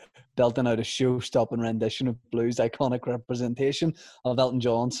Bear belting out a show-stopping rendition of Blues' iconic representation of Elton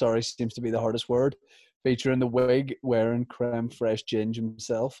John. Sorry seems to be the hardest word. Featuring the wig-wearing creme fraiche Ginge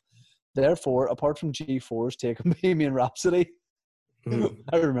himself. Therefore, apart from G4's take on Bohemian Rhapsody,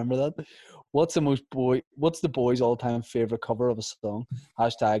 I remember that. What's the boys' all-time favorite cover of a song?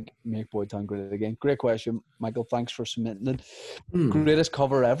 Hashtag make Boytown great again. Great question, Michael. Thanks for submitting it. Greatest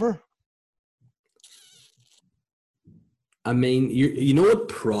cover ever? I mean, you know what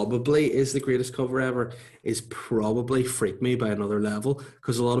probably is the greatest cover ever is probably Freak Me by Another Level,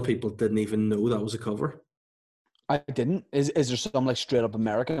 because a lot of people didn't even know that was a cover. I didn't. Is there some like straight up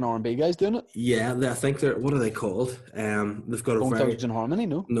American R&B guys doing it? Yeah, I think they're, what are they called? They've got Bone Thugs and Harmony,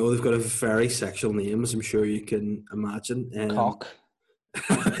 no? No, they've got a very sexual name, as I'm sure you can imagine. Cock.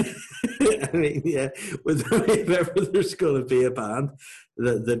 I mean, yeah, if ever there's going to be a band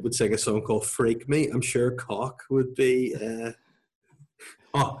that would sing a song called Freak Me, I'm sure Cock would be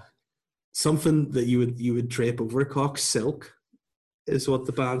something that you would drape over. Cock. Silk is what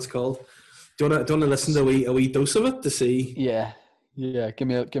the band's called. Do you want to listen to a wee dose of it to see? Yeah. Give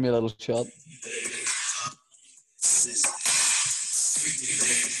me a little shot.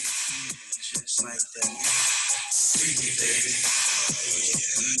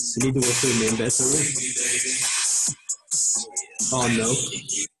 You need to go through the main bit, don't you? Oh no!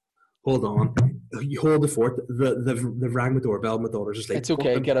 Hold on. You hold the fort. The rang the doorbell. My daughter's just like, it's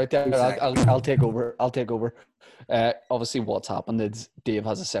okay. Get out there. I'll take over. Obviously, what's happened is Dave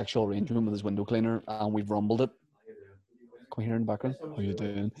has a sexual arrangement with his window cleaner, and we've rumbled it. Can we hear in the background? How are you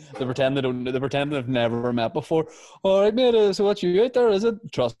doing? They pretend they've never met before. All right, mate. So what you out there? Is it?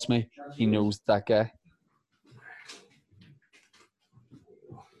 Trust me, he knows that guy.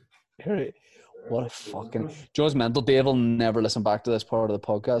 What a fucking Joe's mental. Dave will never listen back to this part of the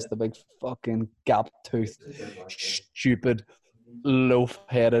podcast. The big fucking gap-toothed, stupid,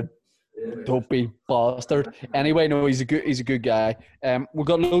 loaf-headed, dopey bastard. Anyway, no, he's a good guy. We've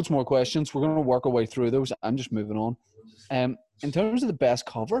got loads more questions. We're going to work our way through those. I'm just moving on. In terms of the best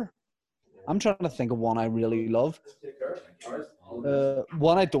cover, I'm trying to think of one I really love.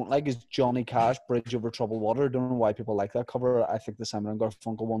 One I don't like is Johnny Cash, Bridge Over Troubled Water. I don't know why people like that cover. I think the Simon &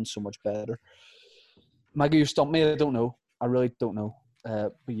 Garfunkel one's so much better. Maggie, you stumped me. I don't know. I really don't know.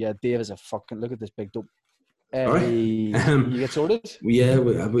 But yeah, Dave is a fucking... Look at this big dope. You get sorted? Yeah,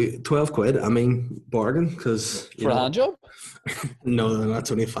 we 12 quid. I mean, bargain, because... For a hand job? No,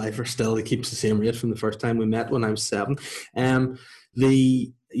 that's only $5 still. It keeps the same rate from the first time we met when I was 7. That's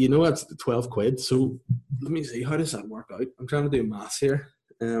 12 quid. So let me see, how does that work out? I'm trying to do maths here.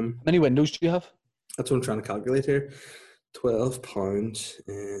 How many windows do you have? That's what I'm trying to calculate here. £12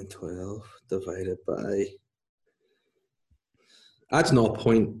 and 12 divided by... That's not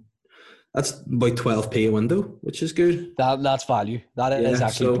point. That's about 12p a window, which is good. That's value. That is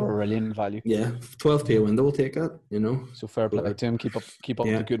actually brilliant value. Yeah, 12p a window will take that, So fair play to him. Keep up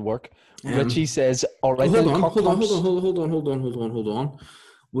the good work. Richie says, all right, hold on.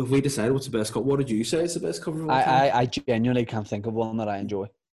 We decided what's the best cover. What did you say is the best cover of all time? I genuinely can't think of one that I enjoy.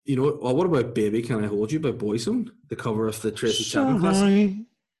 You know what about Baby Can I Hold You by Boyzone? The cover of the Tracy Chapman classic.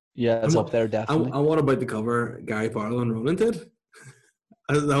 Yeah, it's up there, definitely. And what about the cover Gary Barlow and Ronan did?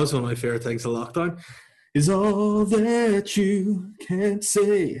 That was one of my favourite things of lockdown. Is all that you can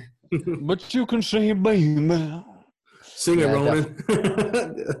say. But you can say, baby. Sing it, Ronan.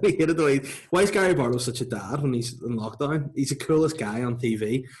 I hated the way. Why is Gary Barlow such a dad when he's in lockdown? He's the coolest guy on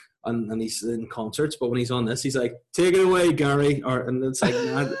TV and he's in concerts, but when he's on this, he's like, "Take it away, Gary." And it's like,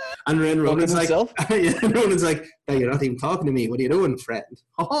 and then Ronan's like, Ronan's like, "Hey, you're not even talking to me. What are you doing, friend?"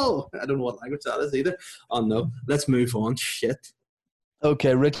 Oh, I don't know what language that is either. Oh no, let's move on. Shit.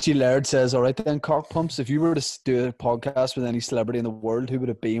 Okay, Richie Laird says, all right then, Cock Pumps, if you were to do a podcast with any celebrity in the world, who would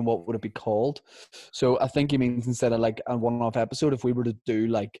it be and what would it be called? So I think he means instead of like a one-off episode, if we were to do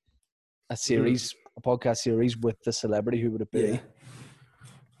like a series, a podcast series with the celebrity, who would it be?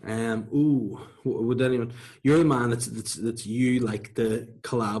 Yeah. Would anyone... You're the man that's you like to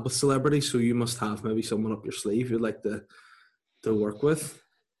collab with celebrities, so you must have maybe someone up your sleeve you'd like to work with.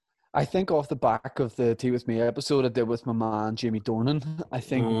 I think off the back of the Tea With Me episode I did with my man Jamie Dornan, I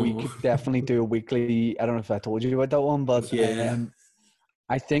think we could definitely do a weekly... I don't know if I told you about that one, but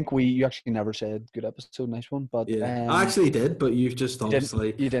I think you actually never said good episode, nice one. But I actually did, but you've just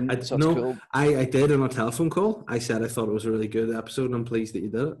obviously... You didn't? Cool. I did on a telephone call. I said I thought it was a really good episode and I'm pleased that you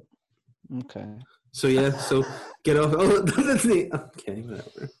did it. Okay. So get off... Okay,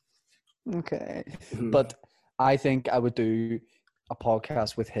 whatever. Okay. But I think I would do... a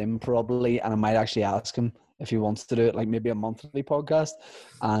podcast with him probably, and I might actually ask him if he wants to do it, like maybe a monthly podcast,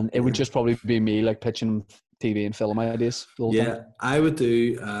 and it would just probably be me like pitching him TV and film ideas. The whole time. I would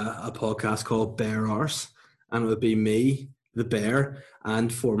do a podcast called Bear Arse, and it would be me, the Bear,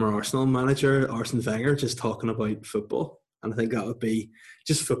 and former Arsenal manager Arsene Wenger just talking about football. And I think that would be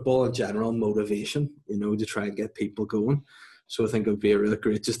just football in general, motivation, to try and get people going. So I think it would be a really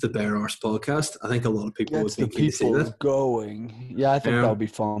great, just the Bear Arse podcast. I think a lot of people would be keen to see that. Going. Yeah, I think that would be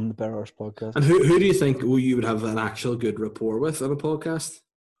fun, the Bear Arse podcast. And who do you think you would have an actual good rapport with on a podcast?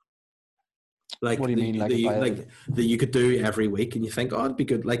 Like, what do you mean? That you could do every week, and you think, it'd be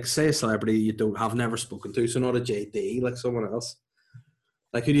good. Like, say a celebrity you have never spoken to, so not a JD, like someone else.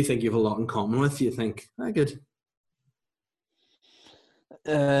 Like, who do you think you have a lot in common with? You think, good.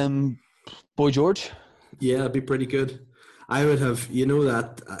 Boy George. Yeah, it'd be pretty good. I would have,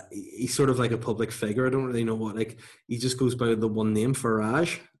 that he's sort of like a public figure. I don't really know what, like, he just goes by the one name,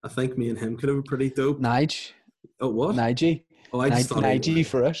 Farage. I think me and him could have been pretty dope. Nige. Oh, what? Nige. Oh, I just thought Nige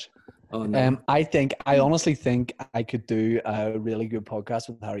for it. Oh, no. I honestly think I could do a really good podcast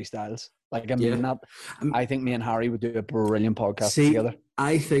with Harry Styles. Like, I mean that. I think me and Harry would do a brilliant podcast together.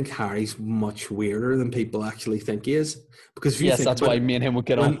 I think Harry's much weirder than people actually think he is. Because that's why me and him would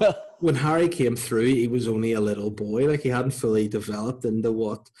get on well. When Harry came through, he was only a little boy. Like, he hadn't fully developed into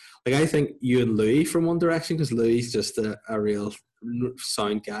what... Like, I think you and Louis from One Direction, because Louis is just a real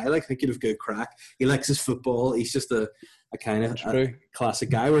sound guy. Like, I think he'd have good crack. He likes his football. He's just a kind of a classic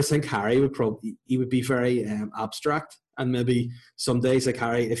guy. Whereas I think Harry would be very abstract. And maybe some days, like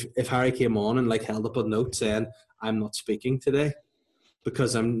Harry, if Harry came on and like held up a note saying, "I'm not speaking today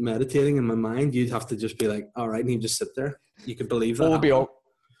because I'm meditating in my mind," you'd have to just be like, "All right," and he'd just sit there. You could believe that. What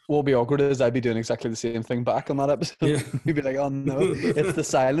would be awkward is I'd be doing exactly the same thing back on that episode. Yeah. You'd be like, "Oh no, it's the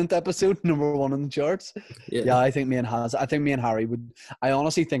silent episode, number 1 on the charts." Yeah, I think me and Harry would. I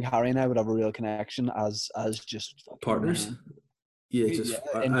honestly think Harry and I would have a real connection as just partners.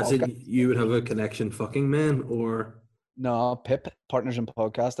 As in you would have a connection, fucking man, or. No, Pip, partners in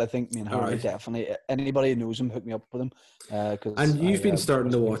podcast. I think me and Harry definitely. Anybody who knows him, hook me up with him. And you've been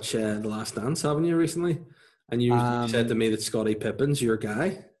starting to watch The Last Dance, haven't you, recently? And you said to me that Scottie Pippen's your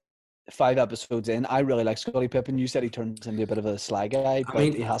guy. 5 episodes in, I really like Scottie Pippen. You said he turns into a bit of a sly guy, but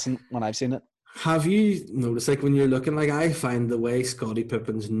he hasn't when I've seen it. Have you noticed, like, when you're looking, like, I find the way Scottie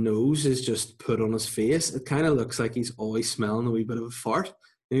Pippen's nose is just put on his face, it kind of looks like he's always smelling a wee bit of a fart.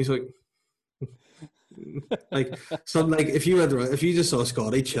 And he's like... like, so, like, if you just saw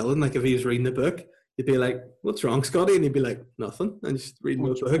Scotty chilling, like if he was reading a book, you'd be like, "What's wrong, Scotty?" And he'd be like, "Nothing," and just reading a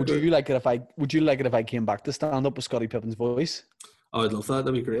book. Would you like it if I came back to stand up with Scottie Pippen's voice? Oh, I'd love that.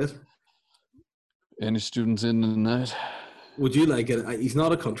 That'd be great. Any students in and out? Would you like it? He's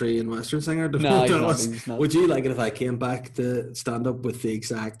not a country and western singer. No, he's not. Would you like it if I came back to stand up with the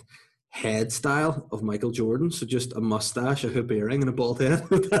exact head style of Michael Jordan? So just a mustache, a hoop earring, and a bald head.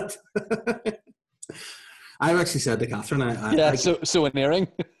 I've actually said to Catherine, so an earring.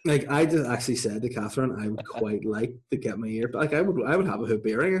 Like, I just actually said to Catherine, I would quite like to get my ear, but like I would have a hoop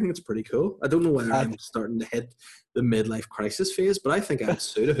earring. I think it's pretty cool. I don't know whether I'm starting to hit the midlife crisis phase, but I think I'd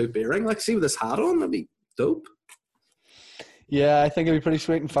suit a hoop earring. Like, see with this hat on, that'd be dope. Yeah, I think it'd be pretty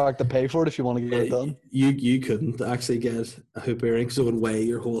sweet. In fact, to pay for it if you want to get it done. You couldn't actually get a hoop earring because it would weigh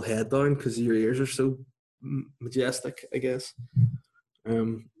your whole head down because your ears are so majestic, I guess.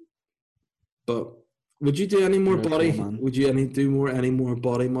 But would you do any more body? Cool, would you do any more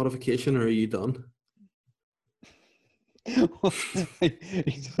body modification, or are you done?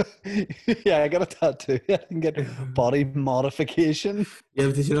 Yeah, I got a tattoo. I can get body modification. Yeah,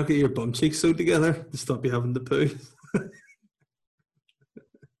 but did you not get your bum cheeks sewed together to stop you having to poo?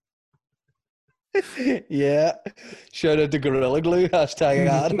 Yeah. Shout out to Gorilla Glue. Hashtag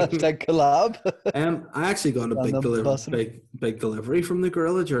ad. Hashtag collab. I actually got a big delivery from the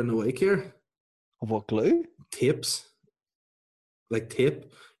Gorilla during the week here. Of what glue? Tapes. Like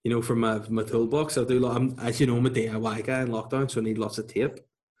tape. From my toolbox. I do as you know, I'm a DIY guy in lockdown, so I need lots of tape.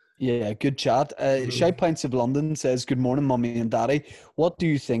 Yeah, good chat. Shy Pints of London says, "Good morning, mummy and daddy. What do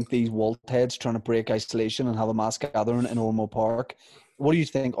you think these Walt heads trying to break isolation and have a mass gathering in Ormo Park? What do you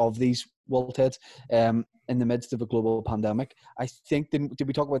think of these Walt heads in the midst of a global pandemic?" I think, did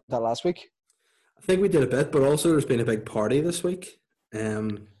we talk about that last week? I think we did a bit, but also there's been a big party this week.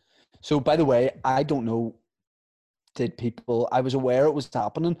 So, by the way, I don't know. I was aware it was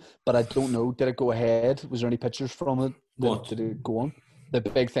happening, but I don't know. Did it go ahead? Was there any pictures from it? Did it go on? The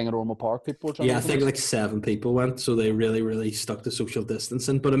big thing at Ormo Park, people were trying Yeah, I to think organise. like 7 people went, so they really, really stuck to social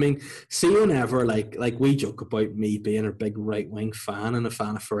distancing. But I mean, see, whenever like we joke about me being a big right wing fan and a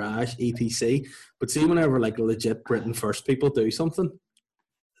fan of Farage, etc. But see, whenever like legit Britain First people do something,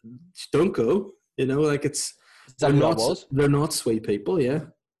 just don't go. You know, like Is that who that was? they're not sweet people. Yeah,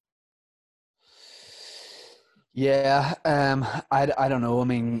 Yeah, I don't know. I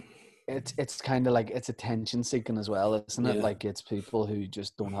mean, it's kind of like it's attention seeking as well, isn't it? Yeah. Like it's people who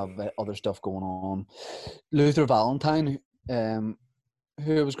just don't have other stuff going on. Luther Valentine, who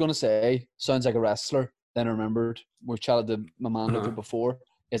I was going to say sounds like a wrestler. Then I remembered we chatted to my man Luther before.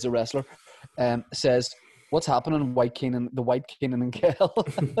 Is a wrestler. Says what's happening? The White Keenan and Kel.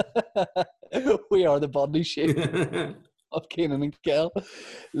 We are the body shape of Keenan and Kel.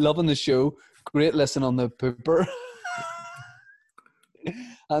 Loving the show. Great listen on the pooper.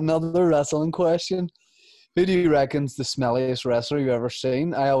 Another wrestling question. Who do you reckon's the smelliest wrestler you've ever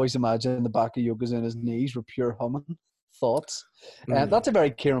seen? I always imagine the back of Yokozuna's knees were pure humming. Thoughts? That's a very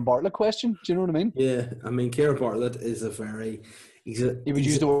Kieran Bartlett question. Do you know what I mean? Yeah, I mean, Kieran Bartlett is He would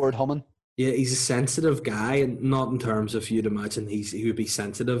use the word humming. Yeah, he's a sensitive guy, and not in terms of you'd imagine he would be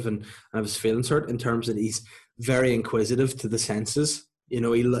sensitive and have his feelings hurt. In terms that he's very inquisitive to the senses. You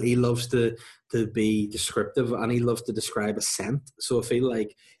know, he loves to be descriptive, and he loves to describe a scent. So I feel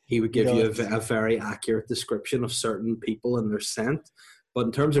like he would give you a very accurate description of certain people and their scent. But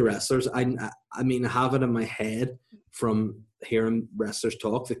in terms of wrestlers, I mean, I have it in my head from hearing wrestlers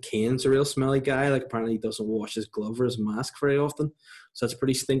talk that Kane's a real smelly guy. Like apparently he doesn't wash his glove or his mask very often, so that's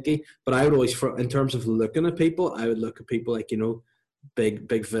pretty stinky. But I would always, in terms of looking at people, I would look at people like, you know,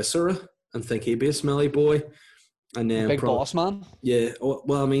 big Viscera and think he'd be a smelly boy. And then big boss man. Yeah.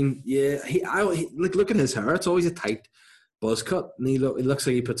 Well, I mean, yeah. He like look at his hair. It's always a tight buzz cut, and he looks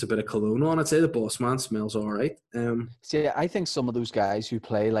like he puts a bit of cologne on. I'd say the boss man smells all right. See, I think some of those guys who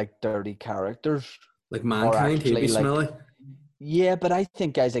play like dirty characters, like Mankind, he'd be smelly. Yeah, but I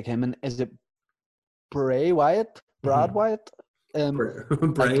think guys like him, and is it Bray Wyatt, Brad Wyatt?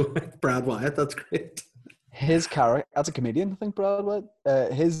 Brad Wyatt, that's great. His character, as a comedian, I think Brad Wyatt,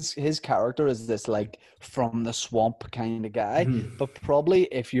 his character is this like from the swamp kind of guy. But probably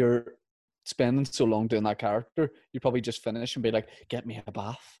if you're spending so long doing that character, you probably just finish and be like, "Get me a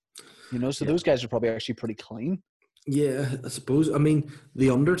bath," you know. So those guys are probably actually pretty clean. Yeah, I suppose. I mean, the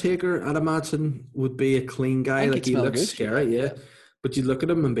Undertaker, I'd imagine, would be a clean guy. Like he looks scary, yeah. But you look at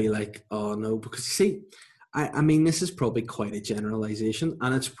him and be like, "Oh no," because you see. I mean, this is probably quite a generalization,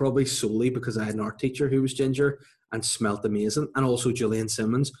 and it's probably solely because I had an art teacher who was ginger and smelt amazing, and also Julian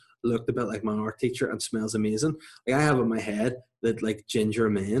Simmons looked a bit like my art teacher and smells amazing. Like I have in my head that like ginger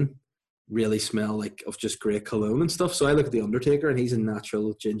men really smell like of just great cologne and stuff. So I look at the Undertaker, and he's a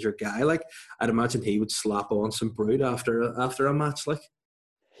natural ginger guy. Like I'd imagine he would slap on some brood after a match, like.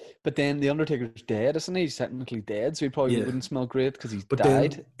 But then the Undertaker's dead, isn't he? He's technically dead, so he probably wouldn't smell great because he's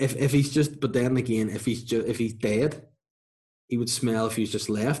died. If he's just, but then again, if he's dead, he would smell if he's just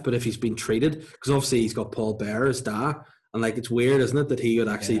left. But if he's been treated, because obviously he's got Paul Bearer as dad, and like it's weird, isn't it, that he would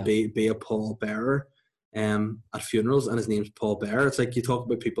actually be a Paul Bearer at funerals, and his name's Paul Bearer. It's like you talk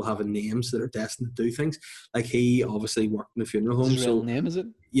about people having names that are destined to do things. Like he obviously worked in a funeral home. His real name, is it?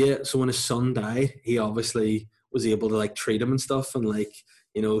 Yeah. So when his son died, he obviously was able to like treat him and stuff, and like.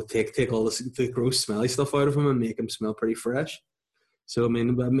 You know, take all the gross, smelly stuff out of him and make him smell pretty fresh. So, I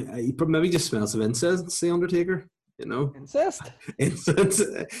mean, he maybe just smells of incense, the Undertaker, you know? Incest? Incense.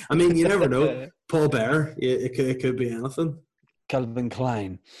 I mean, you never know. Paul Bearer, it could be anything. Calvin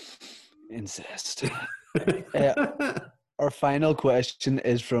Klein. Incest. Our final question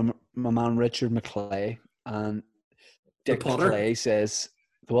is from my man Richard McClay. And Dick McClay says,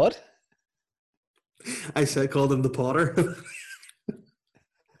 what? I called him the Potter.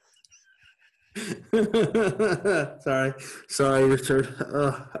 sorry, Richard.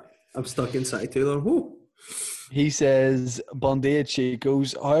 I'm stuck inside too long. Woo. He says, Bon dia,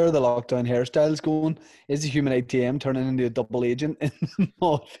 Chicos. How are the lockdown hairstyles going? Is the human ATM turning into a double agent in the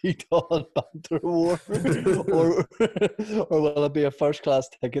Motley Doll Banter War? or will it be a first class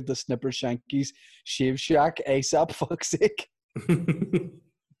ticket to Snipper Shanky's Shave Shack ASAP? Fuck's sake.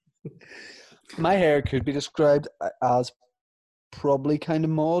 My hair could be described as probably kind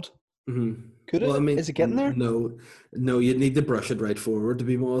of mod. Mm-hmm. Could it? I mean, is it getting there? No, you'd need to brush it right forward to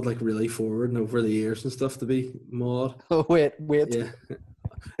be mod, like really forward and over the ears and stuff to be mod. Oh, wait. Yeah.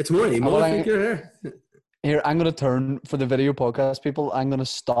 It's more emo, I think, your hair. Here, I'm going to turn, for the video podcast people, I'm going to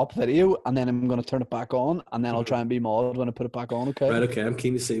stop video and then I'm going to turn it back on and then I'll try and be mod when I put it back on, okay? Right, okay. I'm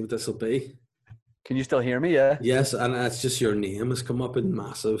keen to see what this will be. Can you still hear me, yeah? Yes, and it's just your name has come up in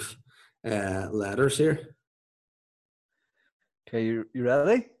massive letters here. Okay, you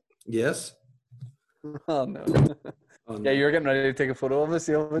ready? Yes. Oh no. Oh, Yeah, you're getting ready to take a photo of us.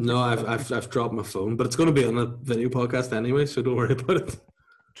 No, I've dropped my phone, but it's going to be on a video podcast anyway, so don't worry about it.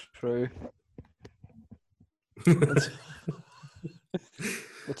 True.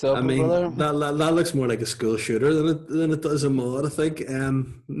 What's up, I mean, brother? that looks more like a school shooter than it does a mod. I think.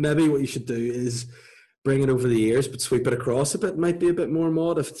 Maybe what you should do is bring it over the ears, but sweep it across a bit. Might be a bit more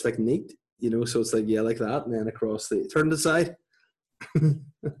mod if it's like neat, so it's like like that, and then across the turn the side.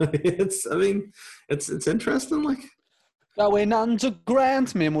 It's interesting, like. That way, nothing's a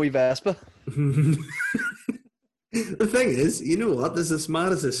grant, me and my Vespa. The thing is, you know what? As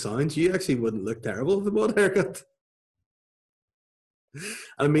mad as this sounds, you actually wouldn't look terrible with a mod haircut.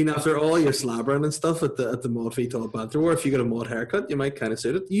 I mean, after all your slabbering and stuff at the mod feet all banter, or if you got a mod haircut, you might kind of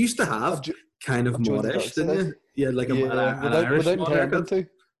suit it. You used to have kind of modish, didn't you? Yeah, like an Irish mod haircut.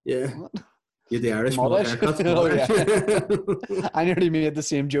 Yeah. What? You had the Irish mod haircut. Oh, yeah. I nearly made the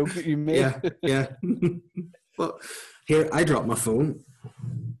same joke that you made. Yeah. But here, I dropped my phone,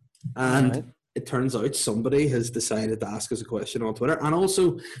 and it turns out somebody has decided to ask us a question on Twitter, and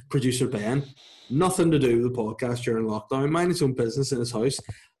also producer Ben, nothing to do with the podcast during lockdown, minding his own business in his house,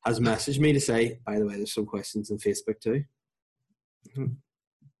 has messaged me to say, by the way, there's some questions on Facebook too.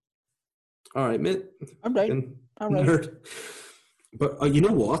 All right, mate. I'm right. Nerd. But you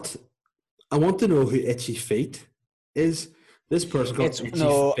know what? I want to know who Itchy Feet is. This person got Itchy Feet.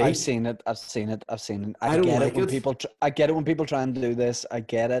 I've seen it. I don't get like it when people. I get it when people try and do this. I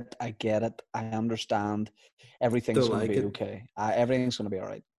get it. I understand. Everything's going to be okay. Everything's going to be all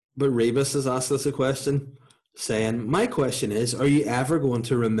right. But Rebus has asked us a question, saying, "My question is: are you ever going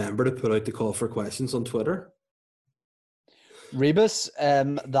to remember to put out the call for questions on Twitter?" Rebus,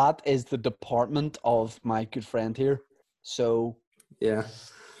 that is the department of my good friend here. So yeah.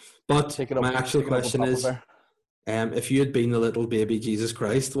 But my actual question is, if you had been the little baby Jesus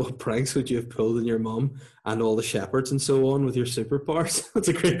Christ, what pranks would you have pulled on your mum and all the shepherds and so on with your superpowers? That's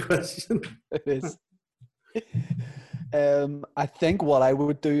a great question. It is. I think what I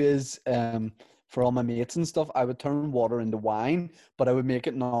would do is, for all my mates and stuff, I would turn water into wine, but I would make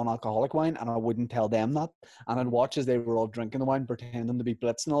it non-alcoholic wine, and I wouldn't tell them that. And I'd watch as they were all drinking the wine, pretending to be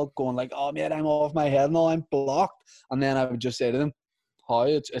blitzing, all going like, "Oh mate, I'm off my head now, I'm blocked." And then I would just say to them, "Hi,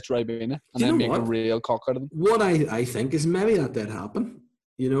 it's Ribena," and then make a real cock out of them. What I think is maybe that did happen,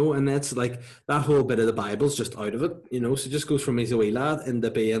 and that's like that whole bit of the Bible's just out of it, so it just goes from he's a wee lad into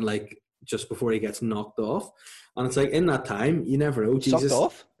being like just before he gets knocked off. And it's like in that time, you never know. Jesus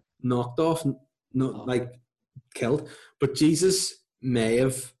knocked off, not like killed, but Jesus may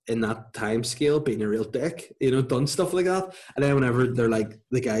have in that time scale been a real dick, done stuff like that. And then whenever they're like,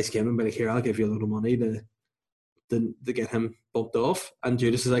 the guys came and be like, "Here, I'll give you a little money to get him bumped off," and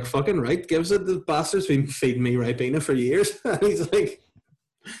Judas is like, "Fucking right, gives it. The bastard's been feeding me Ribena for years." And he's like,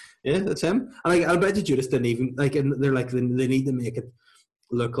 "Yeah, that's him." And like, I bet you Judas didn't even like. And they're like, they need to make it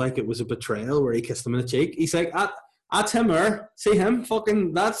look like it was a betrayal where he kissed him in the cheek. He's like, "That's him there. See him?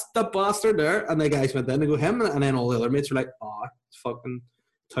 Fucking, that's the bastard there." And the guys went in and go, "Him," and then all the other mates were like, "Oh, it's fucking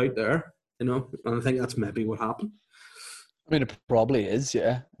tight there," And I think that's maybe what happened. I mean, it probably is.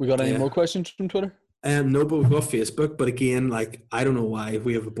 Yeah. We got any more questions from Twitter? No, but we've got Facebook. But again, like, I don't know why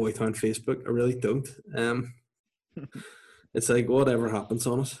we have a Boytown Facebook. I really don't. It's like whatever happens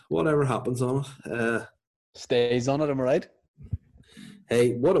on it. Whatever happens on it. Stays on it, am I right?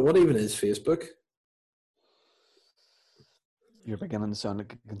 Hey, what even is Facebook? You're beginning to sound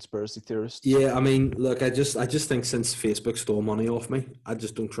like a conspiracy theorist. Yeah, I mean, look, I just think since Facebook stole money off me, I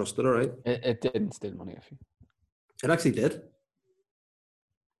just don't trust it, all right? It didn't steal money off you. It actually did.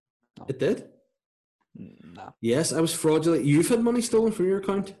 No. It did? No. Yes, I was fraudulent. You've had money stolen from your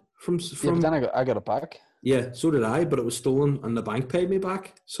account? From yeah, but then I got it back. Yeah, so did I, but it was stolen and the bank paid me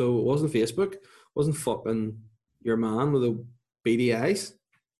back. So it wasn't Facebook. It wasn't fucking your man with the beady eyes.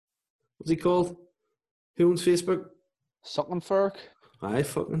 What's he called? Who owns Facebook? Zuckerberg. Aye,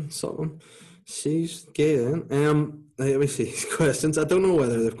 fucking Zuckerberg. She's gay then. Let me see these questions. I don't know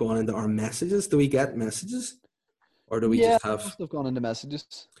whether they've gone into our messages. Do we get messages? Or do we just have... they've gone into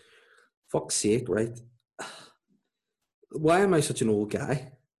messages. Fuck's sake, right? Why am I such an old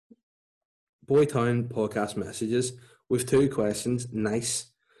guy? Boytown podcast messages with 2 questions.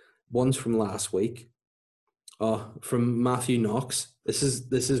 Nice. One's from last week. From Matthew Knox. This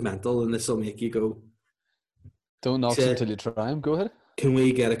is mental, and this will make you go. Don't knock until you try them. Go ahead. Can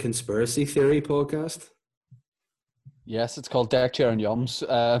we get a conspiracy theory podcast? Yes, it's called Deck Chair and Yums.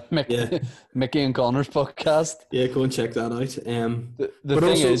 Mickey and Connor's podcast. Yeah, go and check that out. The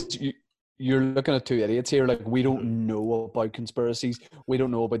thing is, you're looking at two idiots here. Like, we don't know about conspiracies. We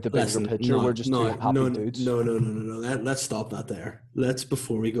don't know about the bigger Listen, picture. We're just two happy dudes. No. Let's stop that there.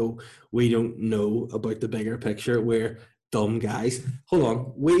 Before we go, we don't know about the bigger picture. We're dumb guys. Hold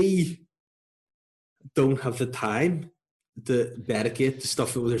on. We don't have the time to dedicate to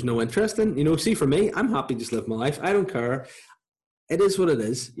stuff that there's no interest in. You know, see, for me, I'm happy to just live my life. I don't care. It is what it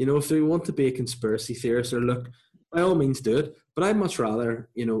is. You know, if they want to be a conspiracy theorist, or look, by all means do it. But I'd much rather,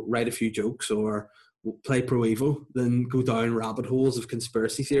 you know, write a few jokes or play Pro Evo than go down rabbit holes of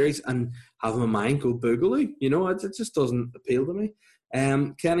conspiracy theories and have my mind go boogaloo. You know, it just doesn't appeal to me.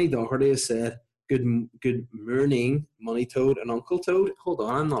 Kenny Doherty has said, good morning, Money Toad and Uncle Toad. Hold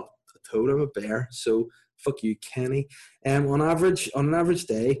on, I'm not a toad, I'm a bear. So fuck you, Kenny. On an average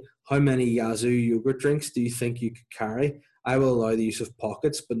day, how many Yazoo yogurt drinks do you think you could carry? I will allow the use of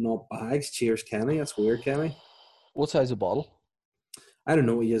pockets, but not bags. Cheers, Kenny. That's weird, Kenny. What size of bottle? I don't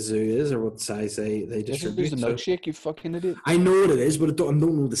know what Yazoo is or what size they distribute. It's a milkshake, you fucking idiot. I know what it is, but I don't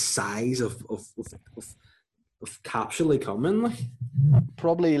know the size of capsule they come in. Like,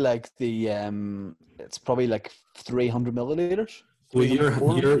 probably like it's probably like 300 milliliters. Well,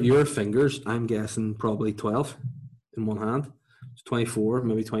 your fingers, I'm guessing probably 12 in one hand. It's 24,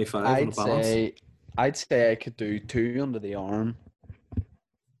 maybe 25 on a balance. I'd say I could do 2 under the arm.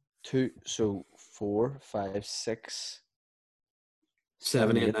 2, so 4, 5, 6,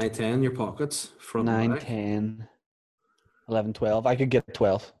 7, 8, 9, 10, your pockets. Front 9, 10, 11, 12. I could get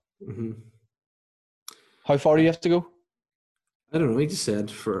 12. Mm-hmm. How far do you have to go? I don't know. He just said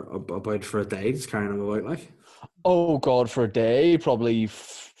for a day, just carrying them about like. Oh God, for a day, probably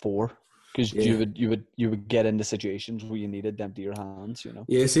 4. Because you would get into situations where you needed to empty your hands, you know.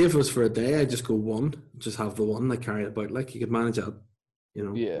 Yeah, see, if it was for a day, I'd just go 1, just have the 1 like carry it about. Like, you could manage that, you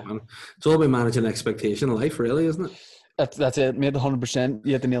know. Yeah. It's all about managing expectation of life, really, isn't it? That's it. Made 100%.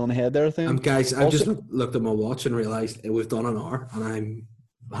 You hit the nail on the head there, I think. Guys, I've just looked at my watch and realised we've done an hour, and I'm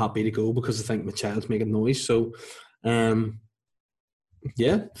happy to go because I think my child's making noise. So,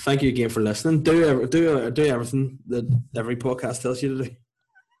 yeah, thank you again for listening. Do everything that every podcast tells you to do.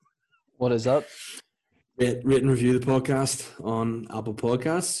 What is that? Rate and review the podcast on Apple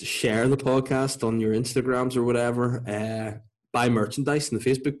Podcasts. Share the podcast on your Instagrams or whatever. Buy merchandise on the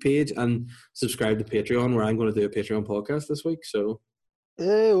Facebook page and subscribe to Patreon, where I'm going to do a Patreon podcast this week. So,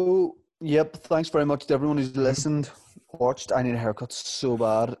 yep. Thanks very much to everyone who's listened, watched. I need a haircut so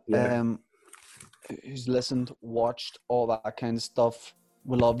bad. Yeah. Who's listened, watched, all that kind of stuff.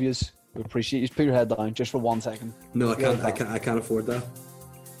 We love yous. We appreciate you. Put your head down just for 1 second. No, I can't. I can't afford that.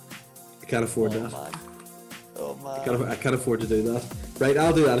 I can't afford that. Man. Oh man. I can't afford to do that. Right,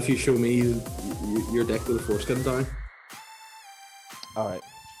 I'll do that if you show me your dick with a foreskin down. All right.